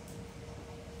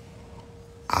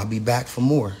 I'll be back for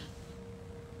more.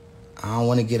 I don't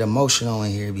want to get emotional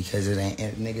in here because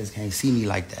niggas can't see me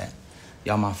like that.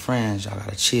 Y'all my friends. Y'all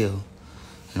gotta chill. You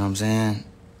know what I'm saying?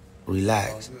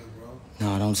 Relax. Good,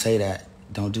 no, don't say that.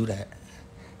 Don't do that.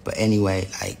 But anyway,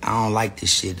 like, I don't like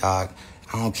this shit, dog.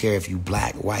 I don't care if you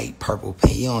black, white, purple,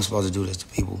 pink. You don't supposed to do this to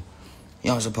people.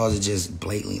 You don't supposed to just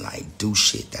blatantly, like, do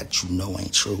shit that you know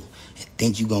ain't true and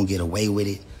think you gonna get away with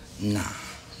it. Nah.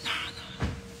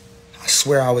 I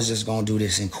swear I was just gonna do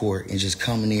this in court and just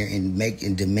come in here and make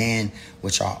and demand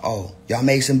what y'all owe. Y'all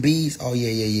made some bees? Oh,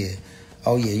 yeah.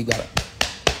 Oh, yeah, you gotta...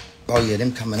 Oh, yeah,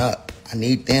 them coming up. I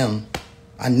need them.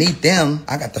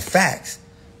 I got the facts.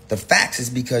 The facts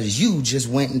is because you just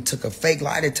went and took a fake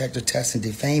lie detector test and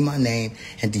defamed my name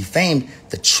and defamed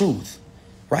the truth,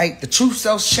 right? The truth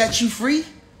shall set you free.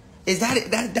 Is that it?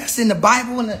 That's in the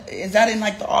Bible, and is that in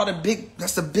like one of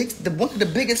the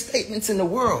biggest statements in the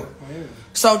world?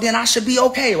 So then I should be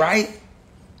okay, right?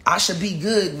 I should be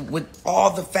good with all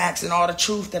the facts and all the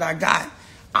truth that I got.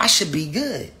 I should be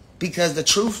good because the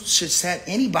truth should set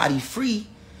anybody free.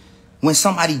 When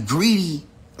somebody greedy,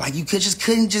 like you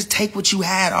couldn't just take what you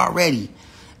had already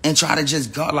and try to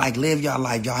just go like live your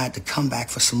life. Y'all had to come back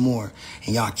for some more,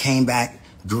 and y'all came back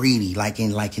greedy, like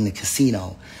in the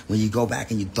casino when you go back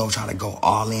and you try to go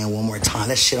all in one more time.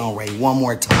 Let's shit on Ray one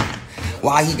more time.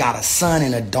 Why he got a son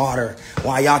and a daughter?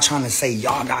 Why y'all trying to say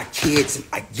y'all got kids?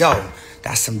 Like, yo,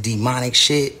 that's some demonic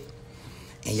shit,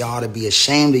 and y'all ought to be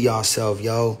ashamed of yourself,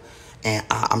 yo. And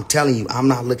I'm telling you, I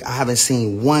haven't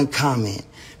seen one comment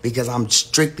because I'm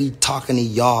strictly talking to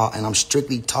y'all and I'm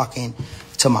strictly talking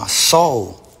to my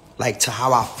soul. Like, to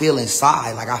how I feel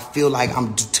inside. Like, I feel like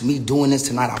to me doing this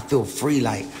tonight, I feel free.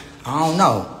 Like, I don't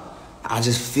know. I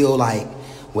just feel like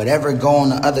whatever go on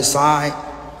the other side,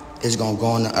 is gonna go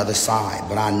on the other side.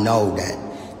 But I know that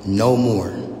no more.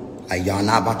 Like, y'all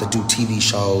not about to do TV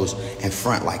shows in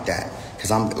front like that. Cause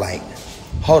I'm like,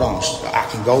 hold on, I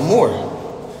can go more.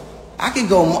 I can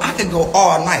go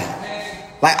all night.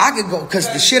 Like, I could go,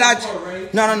 cause the shit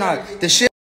the shit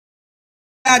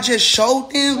I just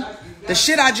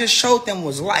showed them,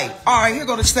 was like, all right, here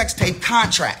go the sex tape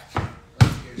contract.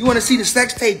 You want to see the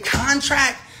sex tape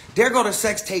contract? There go the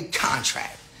sex tape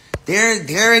contract.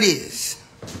 There it is.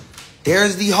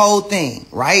 There's the whole thing,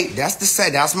 right?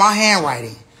 That's my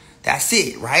handwriting. That's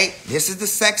it, right? This is the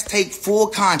sex tape full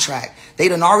contract. They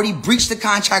done already breached the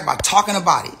contract by talking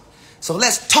about it. So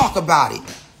let's talk about it.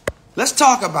 Let's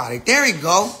talk about it. There you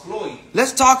go.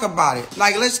 Let's talk about it.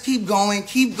 Like, let's keep going,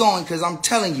 because I'm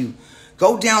telling you,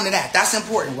 go down to that. That's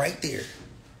important right there.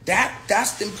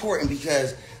 That's important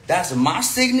because that's my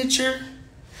signature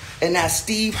and that's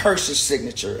Steve Hirsch's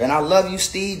signature. And I love you,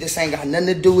 Steve. This ain't got nothing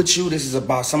to do with you. This is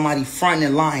about somebody fronting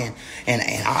and lying. And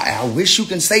I wish you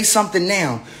can say something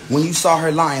now when you saw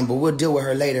her lying, but we'll deal with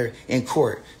her later in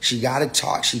court. She got to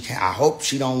talk. She can't. I hope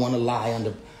she don't want to lie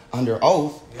under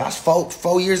oath. That's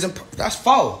 4 years in. That's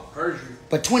 4. Perjury.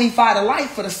 But 25 to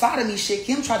life for the sodomy shit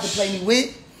Kim tried to play me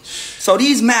with. So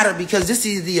these matter because this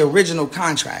is the original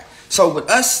contract. So with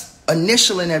us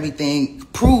initialing everything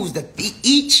proves that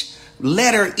each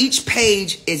letter, each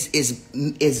page is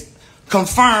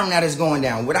confirmed that it's going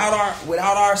down. Without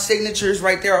our signatures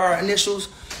right there, our initials,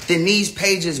 then these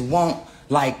pages won't,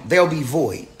 like, they'll be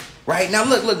void. Right? Now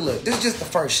look. This is just the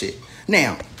first shit.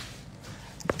 Now,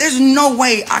 there's no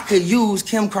way I could use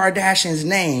Kim Kardashian's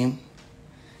name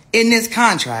in this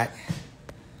contract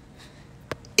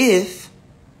if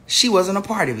she wasn't a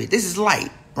part of it. This is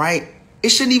light, right? It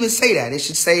shouldn't even say that. It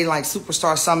should say like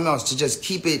superstar something else to just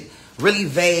keep it really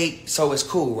vague so it's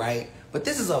cool, right? But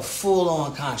this is a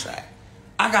full-on contract.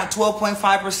 I got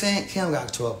 12.5%. Kim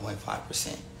got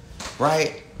 12.5%,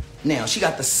 right? Now, she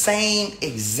got the same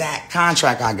exact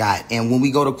contract I got. And when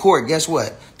we go to court, guess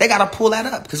what? They got to pull that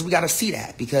up because we got to see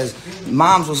that because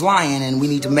moms was lying and we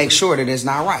need to make sure that it's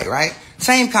not right?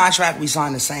 Same contract, we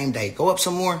signed the same day. Go up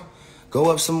some more.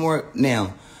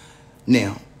 Now,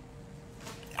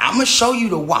 I'm going to show you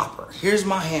the whopper. Here's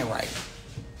my handwriting.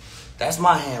 That's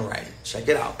my handwriting. Check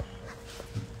it out.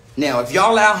 Now, if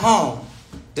y'all at home,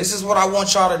 this is what I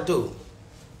want y'all to do.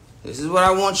 This is what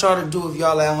I want y'all to do if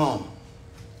y'all at home.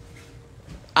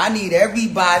 I need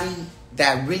everybody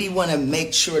that really want to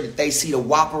make sure that they see the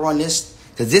whopper on this,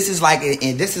 because this is like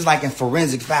in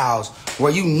forensic files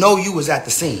where you know you was at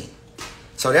the scene.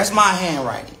 So that's my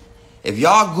handwriting. If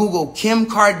y'all Google Kim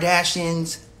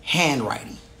Kardashian's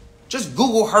handwriting, just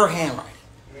Google her handwriting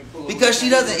because it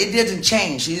doesn't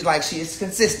change. She's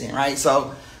consistent, right?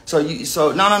 So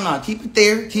no, keep it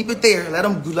there.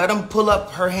 Let them pull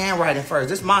up her handwriting first.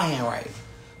 This is my handwriting.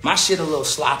 My shit a little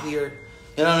sloppier.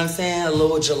 You know what I'm saying? A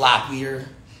little jalopier.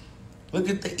 Look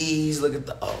at the E's, look at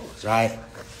the O's, right?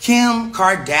 Kim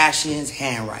Kardashian's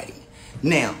handwriting.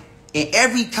 Now, in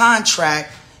every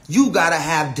contract, you gotta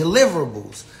have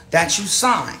deliverables that you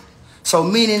sign. So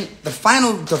meaning the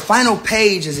final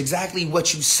page is exactly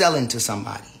what you selling to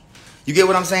somebody. You get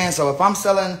what I'm saying? So if I'm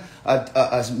selling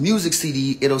a music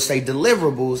CD, it'll say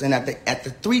deliverables, and at the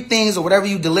 3 things or whatever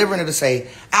you delivering, it'll say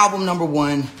album number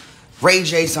 1, Ray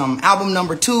J something, album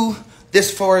number 2,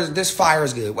 this fire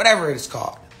is good, whatever it's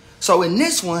called. So in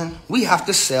this one, we have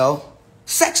to sell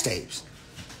sex tapes.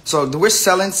 So we're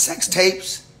selling sex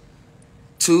tapes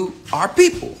to our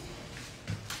people,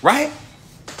 right?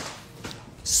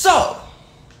 So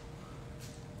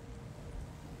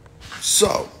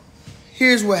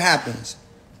here's what happens.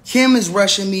 Kim is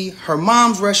rushing me. Her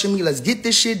mom's rushing me. Let's get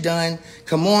this shit done.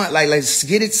 Come on, let's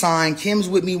get it signed. Kim's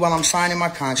with me while I'm signing my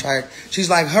contract. She's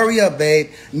like, hurry up,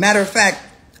 babe. Matter of fact,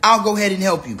 I'll go ahead and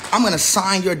help you. I'm going to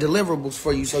sign your deliverables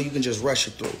for you so you can just rush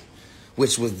it through,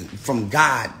 which was from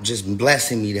God just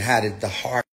blessing me to have it the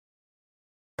heart.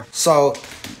 So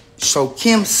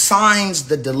Kim signs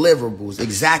the deliverables,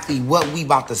 exactly what we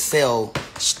about to sell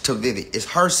to Vivid. It's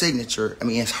her signature. I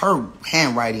mean, it's her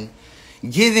handwriting,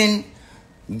 giving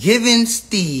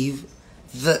Steve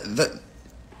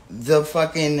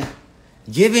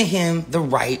giving him the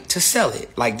right to sell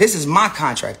it. Like, this is my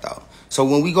contract though. So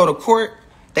when we go to court,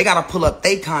 they got to pull up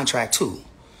their contract too.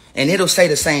 And it'll say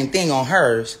the same thing on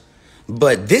hers,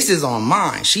 but this is on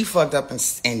mine. She fucked up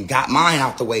and got mine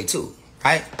out the way too,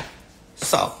 right?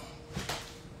 So,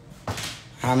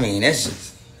 I mean, it's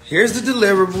just, here's the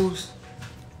deliverables,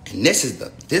 and this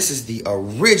is the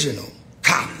original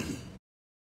copy.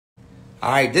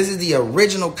 All right, this is the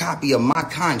original copy of my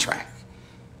contract.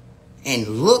 And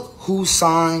look who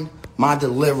signed my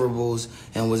deliverables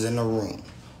and was in the room.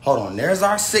 Hold on, there's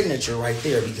our signature right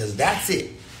there because that's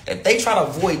it. If they try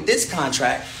to void this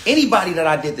contract, anybody that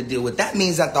I did the deal with, that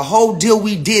means that the whole deal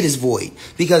we did is void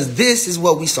because this is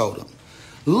what we sold them.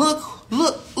 Look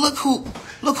who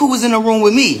was in the room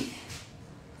with me.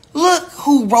 Look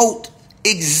who wrote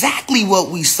exactly what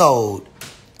we sold.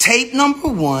 Tape number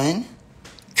 1,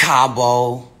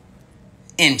 Cabo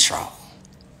intro.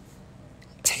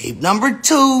 Tape number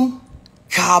 2,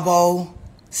 Cabo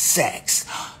sex.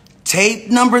 Tape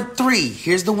number 3,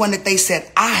 here's the one that they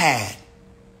said I had.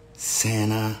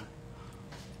 Santa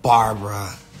Barbara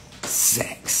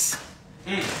sex.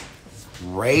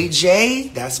 Ray J,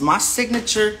 that's my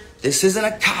signature. This isn't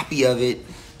a copy of it.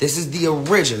 This is the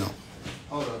original.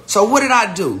 Hold up. So what did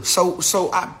I do? So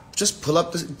I just pull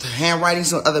up the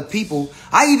handwritings of other people.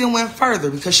 I even went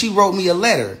further because she wrote me a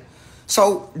letter.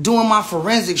 So doing my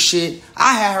forensic shit,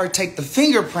 I had her take the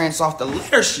fingerprints off the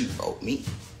letter she wrote me,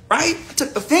 right? I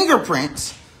took the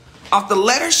fingerprints off the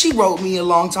letter she wrote me a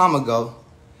long time ago,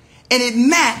 and it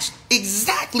matched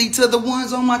exactly to the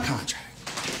ones on my contract.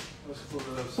 Let's pull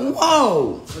it up.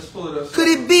 Whoa. Let's pull it up. Could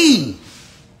it be?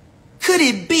 Could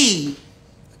it be?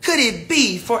 Could it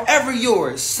be forever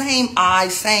yours? Same I,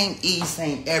 same E,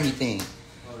 same everything.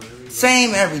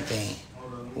 Same everything.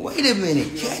 Wait a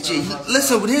minute, catch it.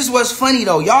 Listen, but here's what's funny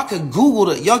though. Y'all could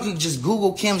Google it. Y'all could just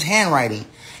Google Kim's handwriting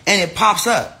and it pops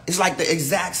up. It's like the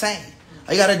exact same.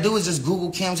 All you gotta do is just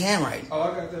Google Kim's handwriting. Oh,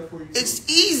 I got that for you. It's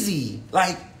easy.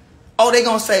 Like, oh, they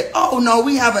gonna say, oh no,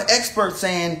 we have an expert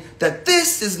saying that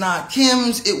this is not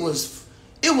Kim's. It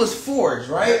was forged,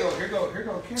 right? Here go.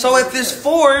 Kim. So if it's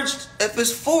forged,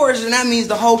 then that means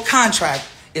the whole contract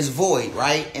is void,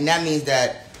 right? And that means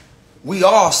that we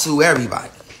all sue everybody.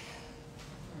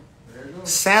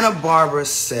 Santa Barbara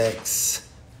sex,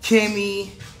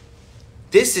 Kimmy,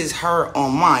 this is her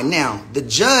on mine. Now, the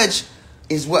judge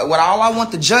is what all I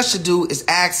want the judge to do is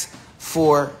ask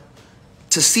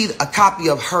to see a copy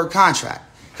of her contract.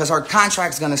 Because her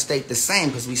contract's going to state the same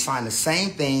because we signed the same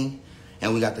thing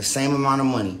and we got the same amount of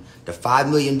money. The $5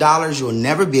 million you'll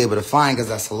never be able to find because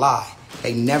that's a lie.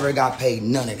 They never got paid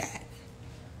none of that.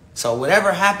 So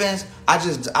whatever happens,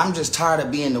 I'm just tired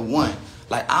of being the one.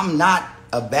 Like, I'm not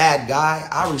a bad guy.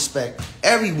 I respect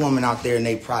every woman out there in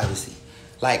their privacy.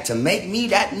 Like, to make me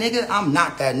that nigga, I'm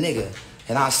not that nigga.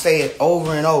 And I say it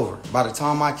over and over. By the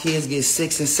time my kids get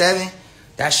 6 and 7,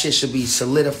 that shit should be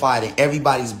solidified in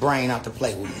everybody's brain not to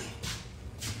play with me.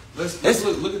 Let's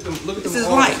look at them. Look at This them is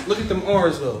R's. life. Look at them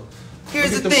R's though.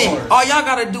 Here's the thing. All y'all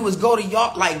gotta do is go to your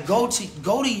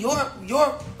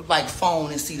like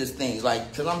phone and see the things.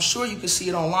 Like, cause I'm sure you can see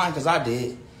it online cause I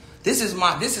did. This is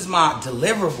my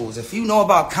deliverables. If you know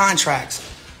about contracts,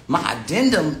 my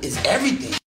addendum is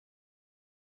everything.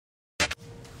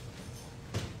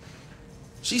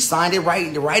 She signed it right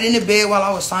in the bed while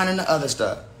I was signing the other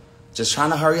stuff. Just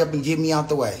trying to hurry up and get me out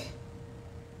the way.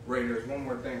 Ray, there's one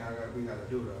more thing we gotta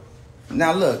do though.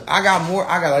 Now look,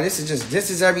 this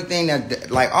is everything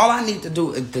that, like, all I need to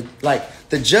do is,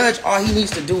 the judge, all he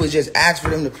needs to do is just ask for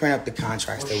them to print up the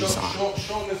contracts that we signed.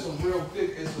 Show them it's a real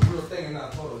thing and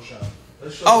not Photoshop.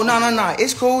 Oh, no.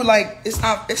 It's cool. Like, it's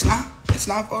not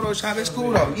Photoshop. It's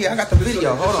cool though. Yeah, I got the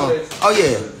video. Hold on. Oh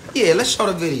yeah, let's show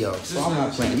the video. So I'm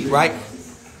not playing. You right? As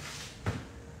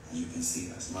you can see,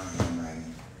 that's my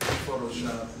handwriting.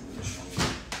 Photoshop.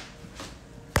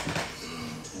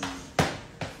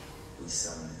 We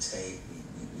selling the tape.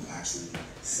 We actually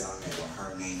selling it with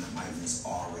her name and Mike's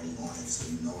already on it,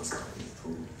 so you know it's already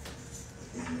approved.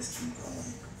 But then let's keep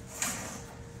going.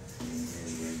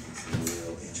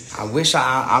 I wish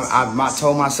I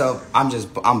told myself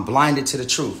I'm blinded to the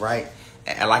truth, right?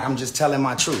 And like I'm just telling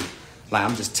my truth. Like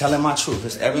I'm just telling my truth.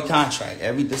 It's every contract.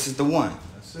 This is the one.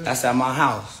 That's at my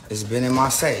house. It's been in my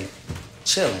safe.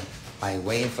 Chilling. Like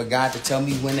waiting for God to tell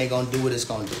me when they gonna do what it's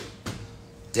gonna do.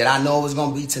 Did I know it was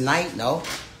gonna be tonight? No.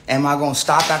 Am I gonna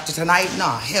stop after tonight?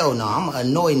 Nah, hell no. I'm gonna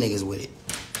annoy niggas with it.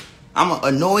 I'm gonna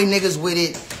annoy niggas with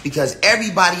it because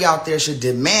everybody out there should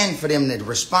demand for them to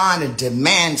respond and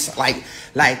demand, like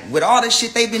with all the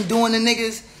shit they've been doing to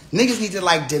niggas need to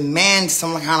like demand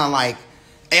some kind of like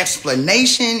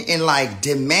explanation and like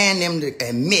demand them to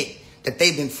admit that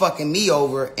they've been fucking me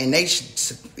over and they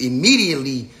should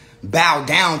immediately bow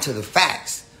down to the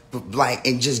facts, like,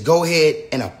 and just go ahead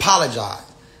and apologize.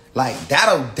 Like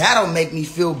that'll make me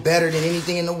feel better than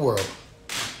anything in the world.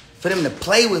 For them to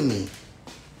play with me.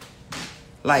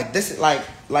 Like this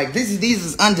is these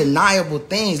is undeniable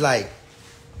things. Like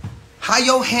how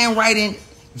your handwriting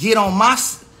get on my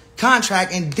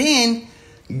contract and then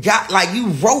got like you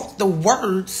wrote the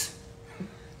words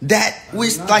that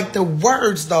was like the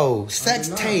words though. Sex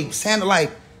tapes, sounded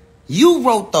like you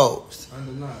wrote those.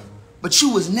 Undeniable. but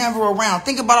you was never around.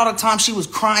 Think about all the time she was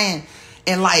crying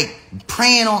and like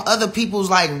preying on other people's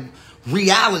like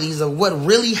realities of what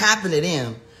really happened to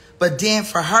them. But then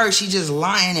for her, she just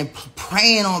lying and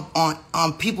preying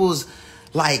on people's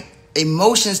like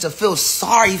emotions to feel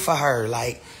sorry for her.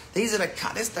 Like this is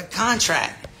the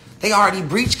contract. They already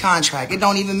breached contract. It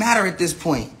don't even matter at this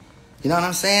point. You know what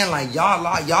I'm saying? Like y'all,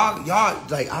 like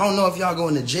I don't know if y'all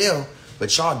going to jail,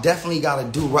 but y'all definitely got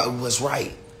to do what's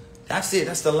right. That's it.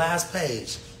 That's the last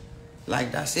page.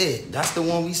 Like that's it. That's the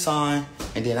one we signed,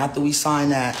 and then after we sign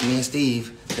that, me and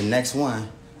Steve, the next one,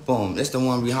 boom. That's the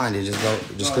one behind it.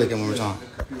 Just click it one more time.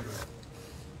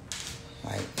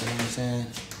 Like, you know what I'm saying?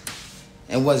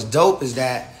 And what's dope is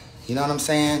that, you know what I'm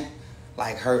saying?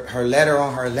 Like her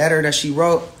letter that she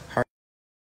wrote,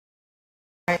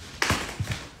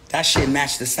 that shit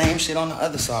matched the same shit on the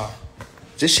other side.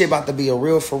 This shit about to be a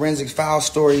real forensic file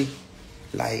story.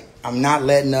 Like, I'm not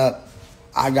letting up.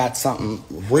 I got something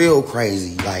real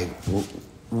crazy, like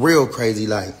real crazy,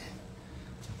 like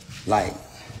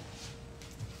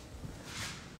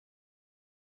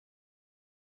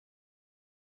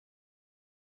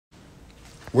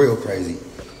real crazy.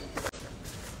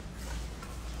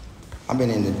 I'm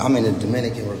in the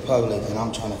Dominican Republic, and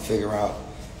I'm trying to figure out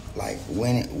like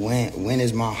when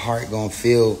is my heart gonna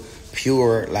feel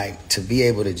pure, like to be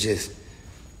able to just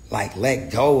like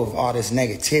let go of all this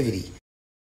negativity.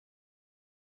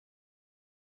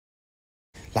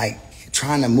 Like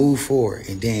trying to move forward,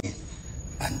 and then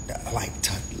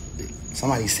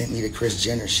somebody sent me the Kris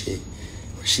Jenner shit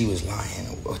where she was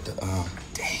lying with the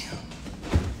damn.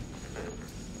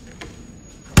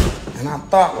 And I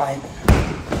thought like,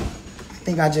 I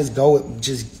think I just go with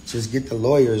just get the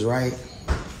lawyers, right?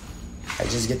 I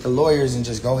just get the lawyers and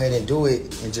just go ahead and do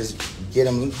it and just get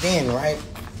them in, right?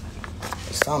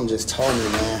 But something just told me,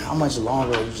 man, how much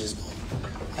longer are you just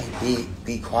like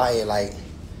be quiet, like.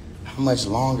 How much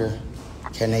longer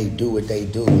can they do what they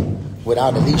do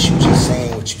without at least you just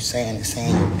saying what you're saying and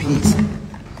saying your piece?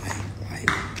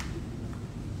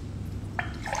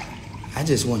 I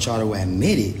just want y'all to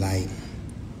admit it. Like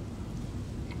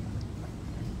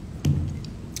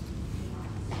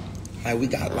we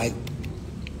got like,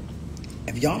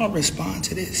 if y'all don't respond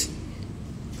to this,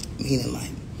 meaning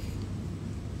like,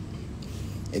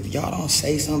 if y'all don't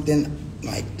say something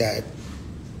like that,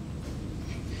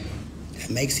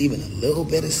 makes even a little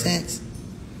bit of sense.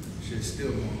 Shit's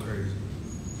still going crazy.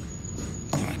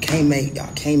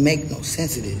 Y'all can't make no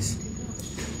sense of this.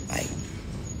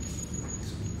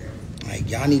 Like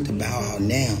y'all need to bow out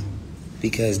now,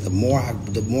 because the more I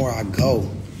go,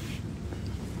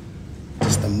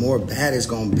 just the more bad it's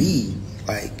gonna be.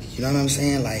 Like, you know what I'm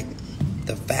saying? Like,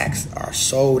 the facts are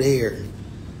so there.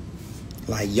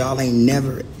 Like, y'all ain't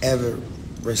never ever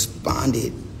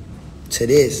responded to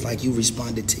this like you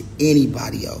responded to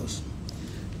anybody else.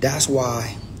 That's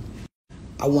why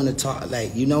I want to talk,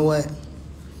 like, you know what?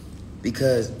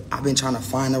 Because I've been trying to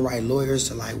find the right lawyers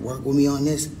to like work with me on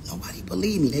this. Nobody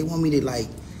believe me. They want me to like,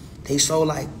 they so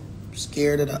like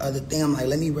scared of the other thing. I'm like,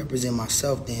 let me represent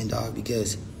myself then, dog,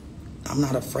 because I'm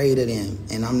not afraid of them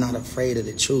and I'm not afraid of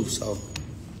the truth. So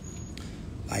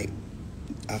like,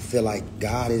 I feel like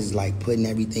God is like putting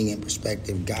everything in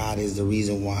perspective. God is the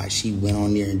reason why she went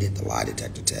on there and did the lie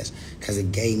detector test, because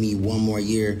it gave me one more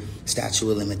year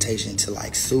statute of limitation to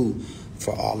like sue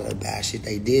for all of the bad shit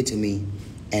they did to me.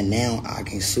 And now I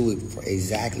can sue it for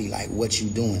exactly like what you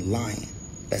doing, lying.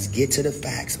 Let's get to the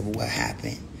facts of what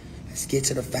happened. Let's get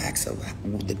to the facts of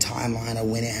the timeline of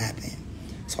when it happened.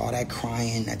 So all that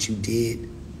crying that you did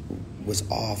was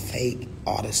all fake.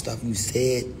 All the stuff you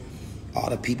said, all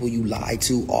the people you lied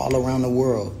to all around the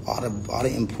world, all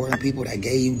the important people that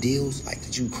gave you deals, like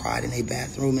that you cried in their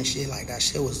bathroom and shit, like that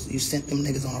shit was, you sent them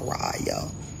niggas on a ride,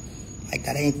 yo. Like,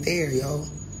 that ain't fair, yo.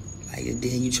 Like, and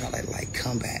then you try to like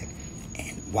come back.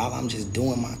 And while I'm just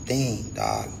doing my thing,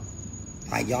 dog,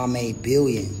 like y'all made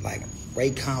billions. Like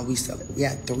Raycon, we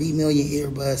had 3 million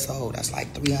earbuds sold. That's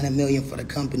like 300 million for the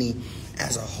company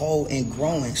as a whole and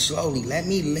growing slowly. Let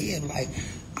me live. Like,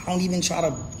 I don't even try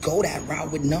to go that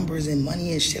route with numbers and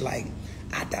money and shit. Like,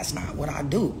 that's not what I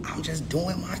do. I'm just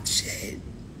doing my shit.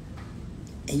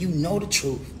 And you know the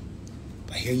truth.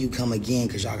 But here you come again,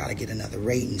 because y'all got to get another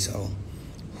rating. So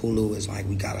Hulu is like,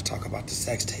 we got to talk about the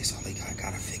sex tape. So like, I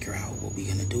got to figure out what we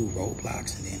going to do,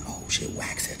 roadblocks. And then, oh shit,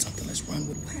 Wack said something. Let's run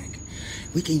with Wack.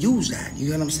 We can use that. You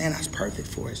know what I'm saying? That's perfect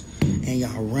for us. And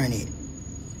y'all run it.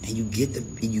 And you get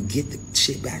the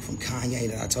shit back from Kanye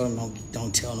that I told him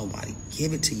don't tell nobody.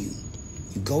 Give it to you.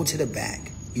 You go to the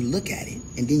back, you look at it,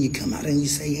 and then you come out and you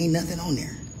say ain't nothing on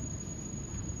there.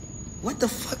 What the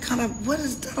fuck kind of,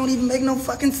 that don't even make no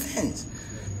fucking sense.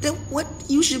 then what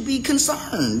you should be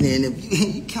concerned. And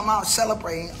if you come out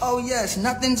celebrating, oh yes,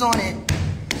 nothing's on it.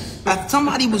 If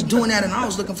somebody was doing that and I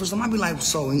was looking for something, I'd be like,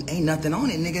 so ain't nothing on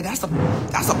it, nigga. That's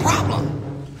a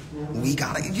problem. We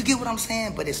gotta, you get what I'm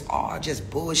saying? But it's all just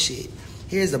bullshit.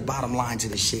 Here's the bottom line to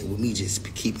the shit with me just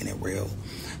keeping it real.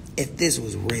 If this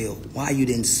was real, why you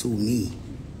didn't sue me?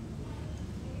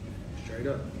 Straight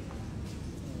up.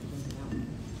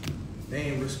 They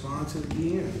ain't respond to the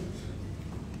DMs.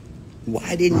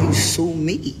 Why didn't you sue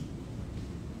me?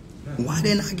 Why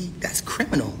didn't I get, that's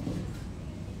criminal.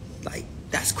 Like,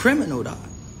 that's criminal, dog.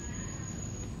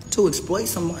 To exploit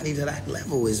somebody to that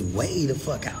level is way the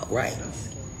fuck out, right?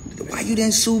 Why you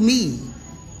didn't sue me?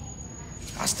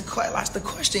 That's the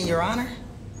question, Your Honor.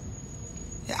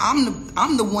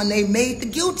 I'm the one they made the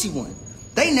guilty one.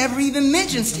 They never even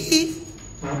mentioned Steve.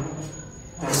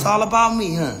 It's all about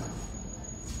me, huh?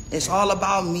 It's all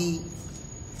about me,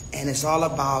 and it's all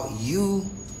about you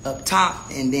up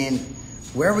top, and then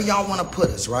wherever y'all want to put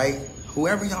us, right?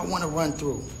 Whoever y'all want to run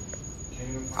through.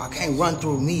 I can't run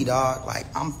through me, dog. Like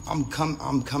I'm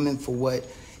coming for what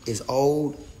is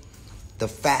old. The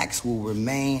facts will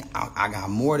remain. I got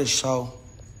more to show.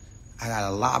 I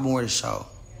got a lot more to show.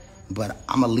 But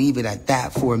I'm gonna leave it at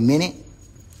that for a minute.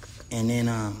 And then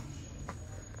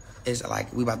it's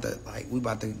like we about to,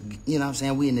 you know what I'm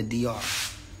saying? We in the DR.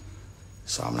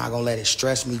 So I'm not gonna let it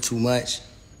stress me too much.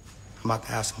 I'm about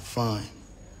to have some fun.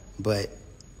 But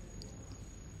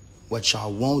what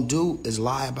y'all won't do is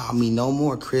lie about me no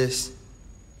more, Kris.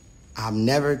 I've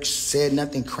never said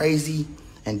nothing crazy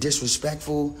and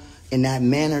disrespectful in that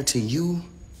manner to you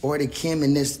or to Kim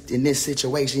in this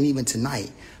situation, even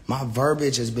tonight. My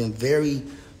verbiage has been very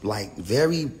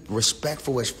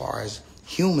respectful as far as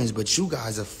humans, but you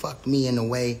guys have fucked me in a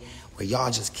way where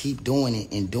y'all just keep doing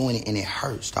it, and it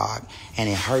hurts, dog. And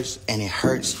it hurts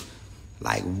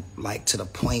like to the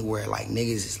point where like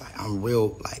niggas is like, I'm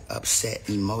real like upset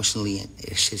emotionally, and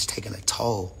it's shit's taking a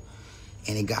toll,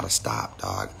 and it gotta stop,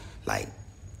 dog. Like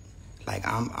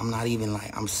I'm not even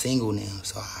like, I'm single now,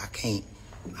 so I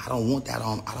don't want that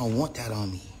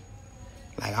on me.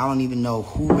 Like I don't even know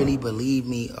who really believed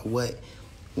me or what,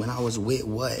 when I was with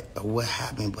what or what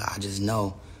happened, but I just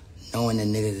know, knowing the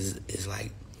nigga is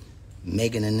like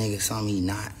making a nigga something he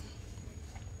not,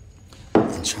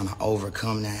 and trying to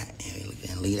overcome that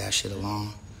and leave that shit alone.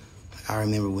 Like I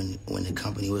remember when the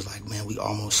company was like, man, we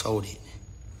almost sold it,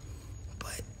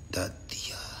 but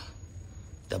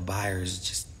the buyers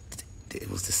just, it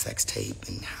was the sex tape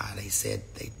and how they said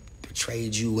they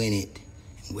portrayed you in it,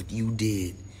 and what you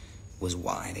did was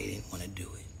why they didn't want to do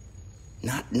it.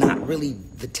 Not really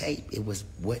the tape. It was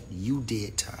what you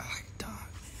did to her. Like, dog,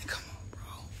 man, come on, bro.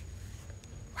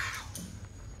 Wow.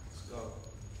 Let's go.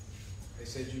 They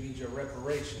said you need your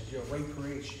reparations.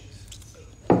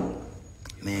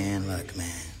 Man, look,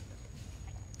 man.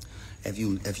 If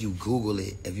you Google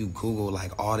it, if you Google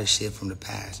like all the shit from the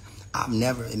past, I've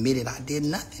never admitted I did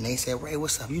nothing. They said, Ray,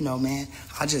 what's up? You know, man,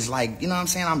 I just like, you know what I'm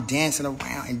saying? I'm dancing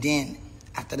around, and then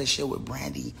after the shit with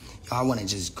Brandy, y'all want to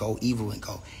just go evil and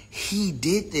go, he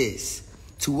did this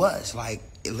to us, like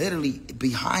literally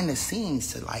behind the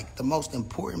scenes, to like the most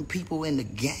important people in the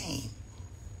game.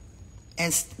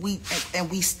 And we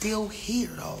still here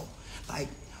though. Like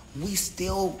we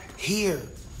still here.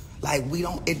 Like we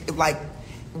don't,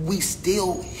 we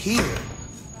still here.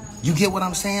 You get what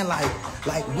I'm saying?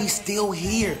 Like we still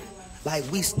here. Like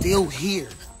we still here.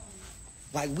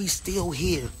 Like we still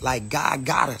here. Like God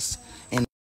got us. And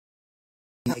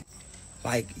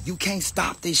like you can't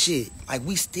stop this shit. Like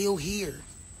we still here.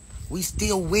 We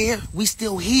still where? We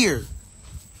still here.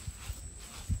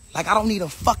 Like I don't need a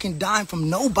fucking dime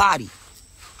from nobody.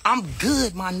 I'm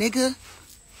good, my nigga.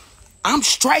 I'm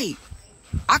straight.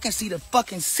 I can see the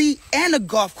fucking sea and the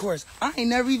golf course. I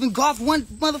ain't never even golfed one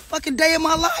motherfucking day in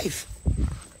my life.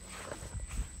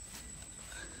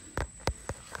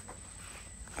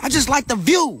 I just like the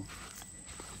view.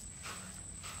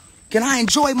 Can I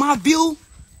enjoy my view?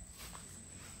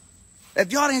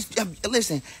 If y'all didn't,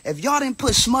 listen, if y'all didn't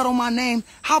put smut on my name,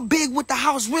 how big would the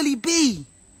house really be?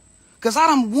 Because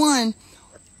I won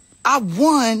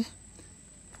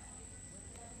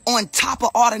on top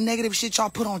of all the negative shit y'all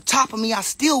put on top of me. I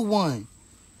still won.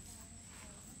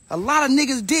 A lot of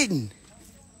niggas didn't.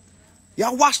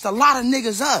 Y'all washed a lot of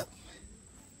niggas up.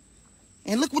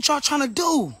 And look what y'all trying to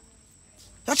do.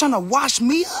 Y'all trying to wash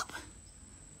me up?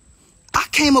 I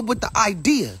came up with the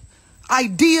idea.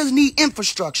 Ideas need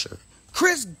infrastructure.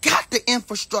 Kris got the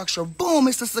infrastructure. Boom,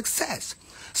 it's a success.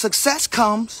 Success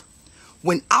comes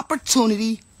when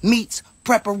opportunity meets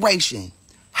preparation.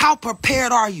 How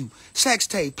prepared are you? Sex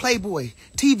tape, Playboy,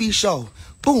 TV show.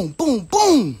 Boom, boom,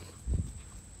 boom.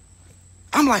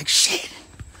 I'm like, shit,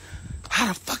 how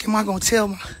the fuck am I gonna tell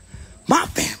my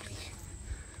family?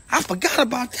 I forgot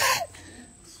about that.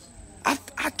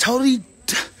 I totally,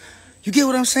 you get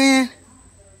what I'm saying?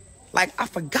 Like, I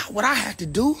forgot what I had to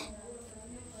do.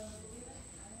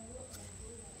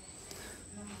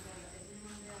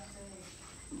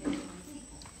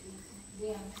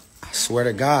 I swear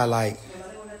to God, like,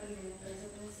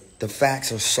 the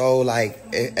facts are so, like,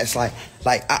 it's like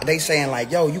they saying,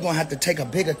 like, yo, you gonna have to take a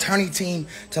big attorney team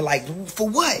to, like, for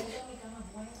what?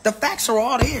 The facts are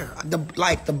all there. The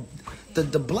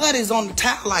blood is on the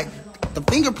towel, like, the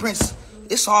fingerprints,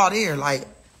 it's all there, like,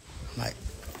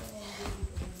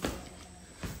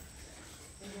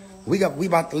 we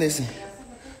about to listen.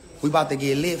 We about to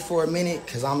get lit for a minute,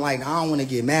 cause I'm like, I don't want to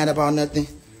get mad about nothing.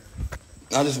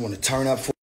 I just want to turn up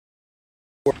for.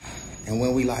 And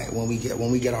when we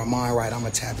get our mind right, I'm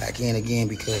gonna tap back in again,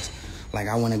 because, like,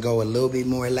 I want to go a little bit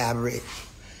more elaborate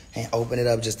and open it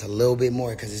up just a little bit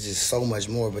more, because it's just so much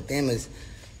more. But then it's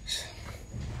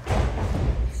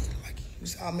like, you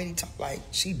see how many times, like,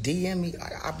 she DM me.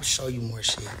 I'm gonna show you more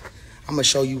shit. I'm gonna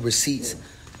show you receipts.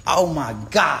 Oh my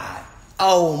God.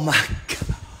 Oh my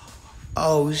God.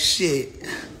 Oh shit.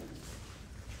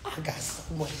 I got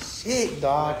so much shit,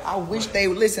 dog. I wish they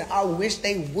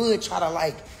would try to,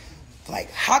 like,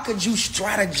 how could you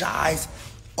strategize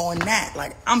on that?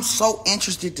 Like, I'm so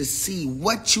interested to see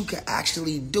what you could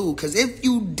actually do. Because if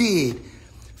you did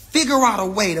figure out a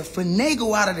way to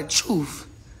finagle out of the truth,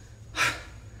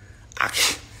 I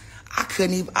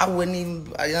wouldn't even, you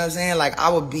know what I'm saying? Like, I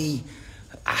would be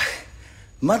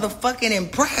motherfucking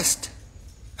impressed.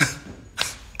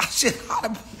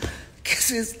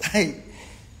 Because it's like,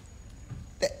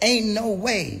 there ain't no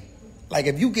way. Like,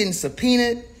 if you getting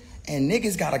subpoenaed and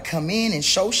niggas gotta come in and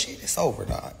show shit, it's over,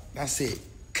 dog. That's it.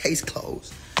 Case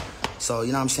closed. So,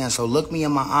 you know what I'm saying? So look me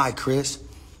in my eye, Kris,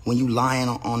 when you lying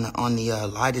on the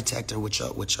lie detector with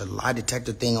your lie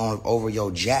detector thing on over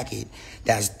your jacket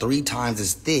that's 3 times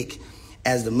as thick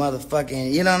as the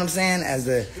motherfucking, you know what I'm saying? As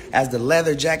the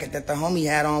leather jacket that the homie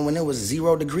had on when it was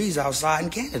 0 degrees outside in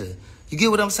Canada. You get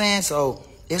what I'm saying? So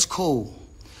it's cool.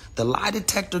 The lie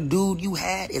detector dude you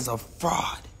had is a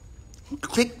fraud.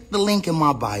 Click the link in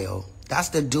my bio. That's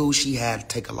the dude she had to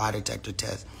take a lie detector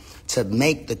test to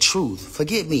make the truth.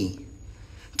 Forget me.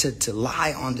 To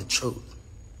lie on the truth.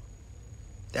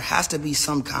 There has to be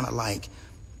some kind of, like,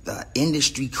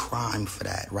 industry crime for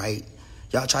that, right?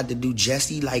 Y'all tried to do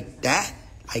Jesse like that?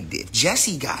 Like, if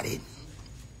Jesse got it,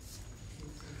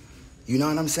 you know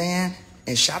what I'm saying?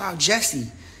 And shout out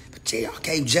Jesse. But y'all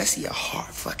gave Jesse a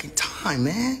hard fucking time,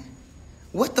 man.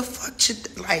 What the fuck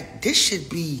should, like, this should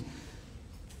be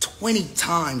 20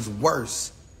 times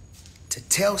worse to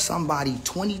tell somebody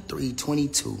 23,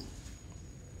 22,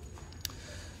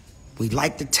 we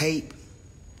like the tape,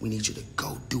 we need you to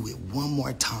go do it one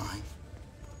more time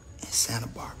in Santa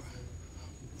Barbara.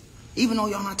 Even though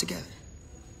y'all not together.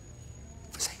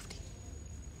 For safety.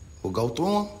 We'll go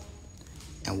through them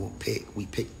and we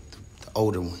picked the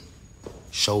older one.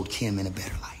 Showed Kim in a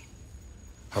better light.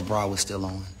 Her bra was still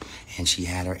on and she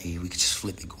had her E. We could just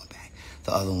flip it going back.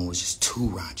 The other one was just too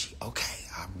raunchy. Okay,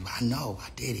 I know, I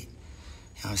did it.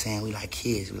 You know what I'm saying? We like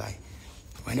kids. We like,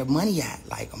 where the money at?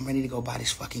 Like, I'm ready to go buy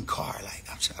this fucking car.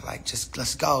 Like, just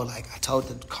let's go. Like, I told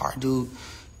the car dude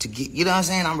to get, you know what I'm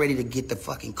saying? I'm ready to get the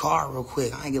fucking car real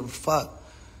quick. I ain't give a fuck.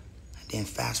 And then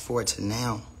fast forward to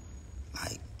now,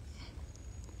 like,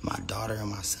 my daughter and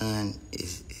my son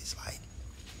is like,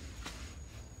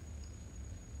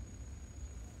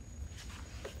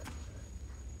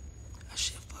 that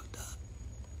shit fucked up.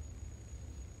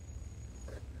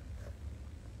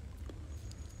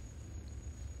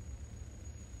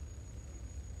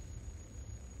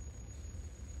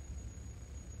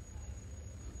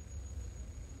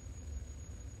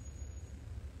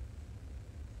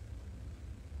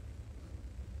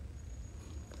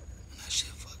 That shit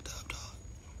fucked up, dog.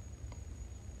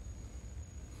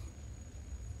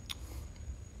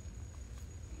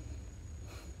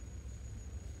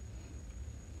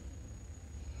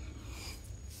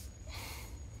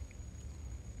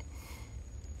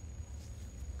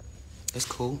 It's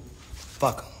cool.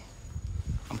 Fuck 'em.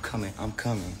 I'm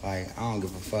coming. Like, I don't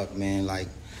give a fuck, man. Like,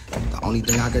 the only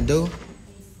thing I could do,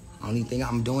 only thing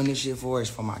I'm doing this shit for is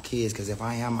for my kids. Because if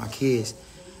I ain't have my kids,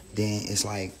 then it's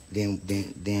like, then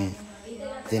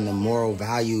the moral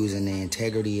values and the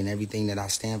integrity and everything that I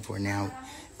stand for now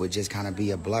would just kind of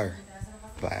be a blur.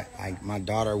 But, like, my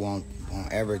daughter won't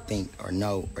ever think or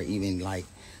know or even, like,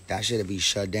 that should be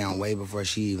shut down way before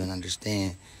she even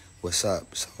understand what's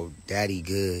up. So daddy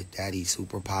good, daddy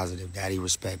super positive, daddy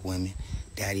respect women,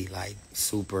 daddy like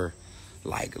super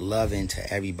like loving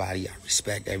to everybody. I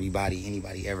respect everybody.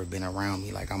 Anybody ever been around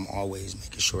me, like I'm always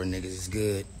making sure niggas is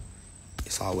good.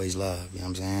 It's always love, you know what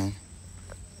I'm saying?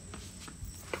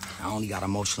 I only got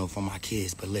emotional for my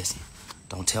kids, but listen,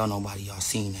 don't tell nobody y'all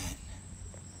seen that.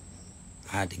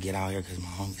 I had to get out here because my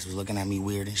homies was looking at me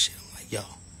weird and shit. I'm like, yo.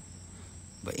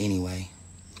 But anyway,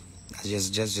 that's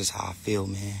just how I feel,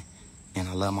 man. And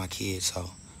I love my kids, so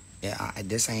yeah,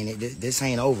 this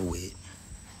ain't over with.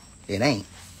 It ain't.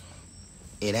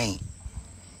 It ain't.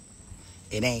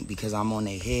 It ain't because I'm on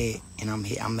their head and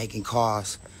I'm making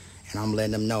calls and I'm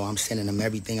letting them know. I'm sending them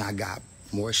everything I got.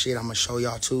 More shit I'm gonna show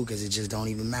y'all too, because it just don't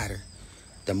even matter.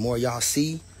 The more y'all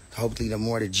see, hopefully the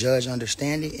more the judge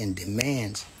understand it and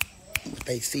demands what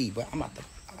they see. But I'm about to,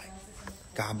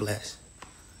 God bless.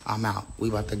 I'm out. We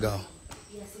about to go.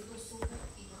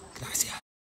 Gracias.